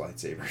those Luke's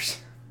lightsabers.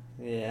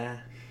 Yeah.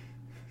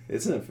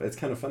 It's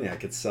kind of funny. I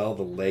could sell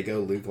the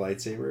Lego Luke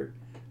lightsaber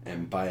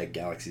and buy a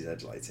Galaxy's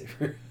Edge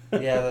lightsaber.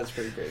 Yeah, that's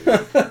pretty great.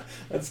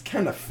 That's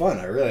kind of fun.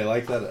 I really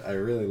like that. I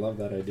really love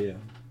that idea.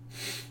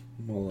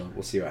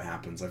 We'll see what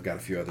happens. I've got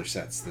a few other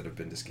sets that have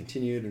been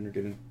discontinued and are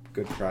getting a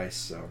good price,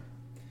 so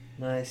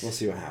nice. We'll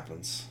see what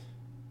happens.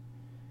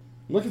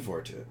 I'm looking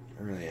forward to it.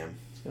 I really am.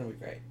 It's gonna be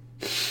great.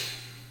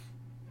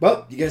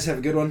 Well, you guys have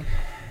a good one,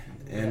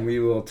 and we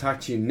will talk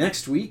to you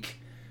next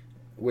week,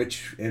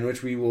 in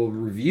which we will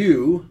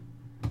review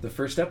the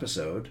first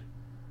episode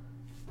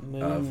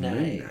of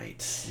Moon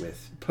Knight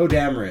with Poe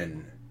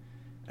Dameron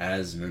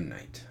as Moon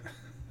Knight.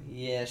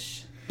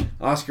 Yes.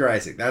 Oscar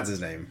Isaac, that's his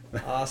name.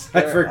 Oscar.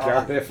 I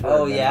forgot it for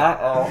a minute. Yeah?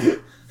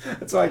 Oh.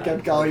 That's why I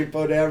kept calling you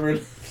Poe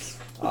Dameron.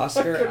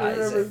 Oscar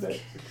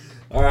Isaac.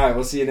 All right,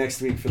 we'll see you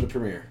next week for the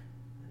premiere.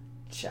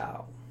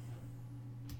 Ciao.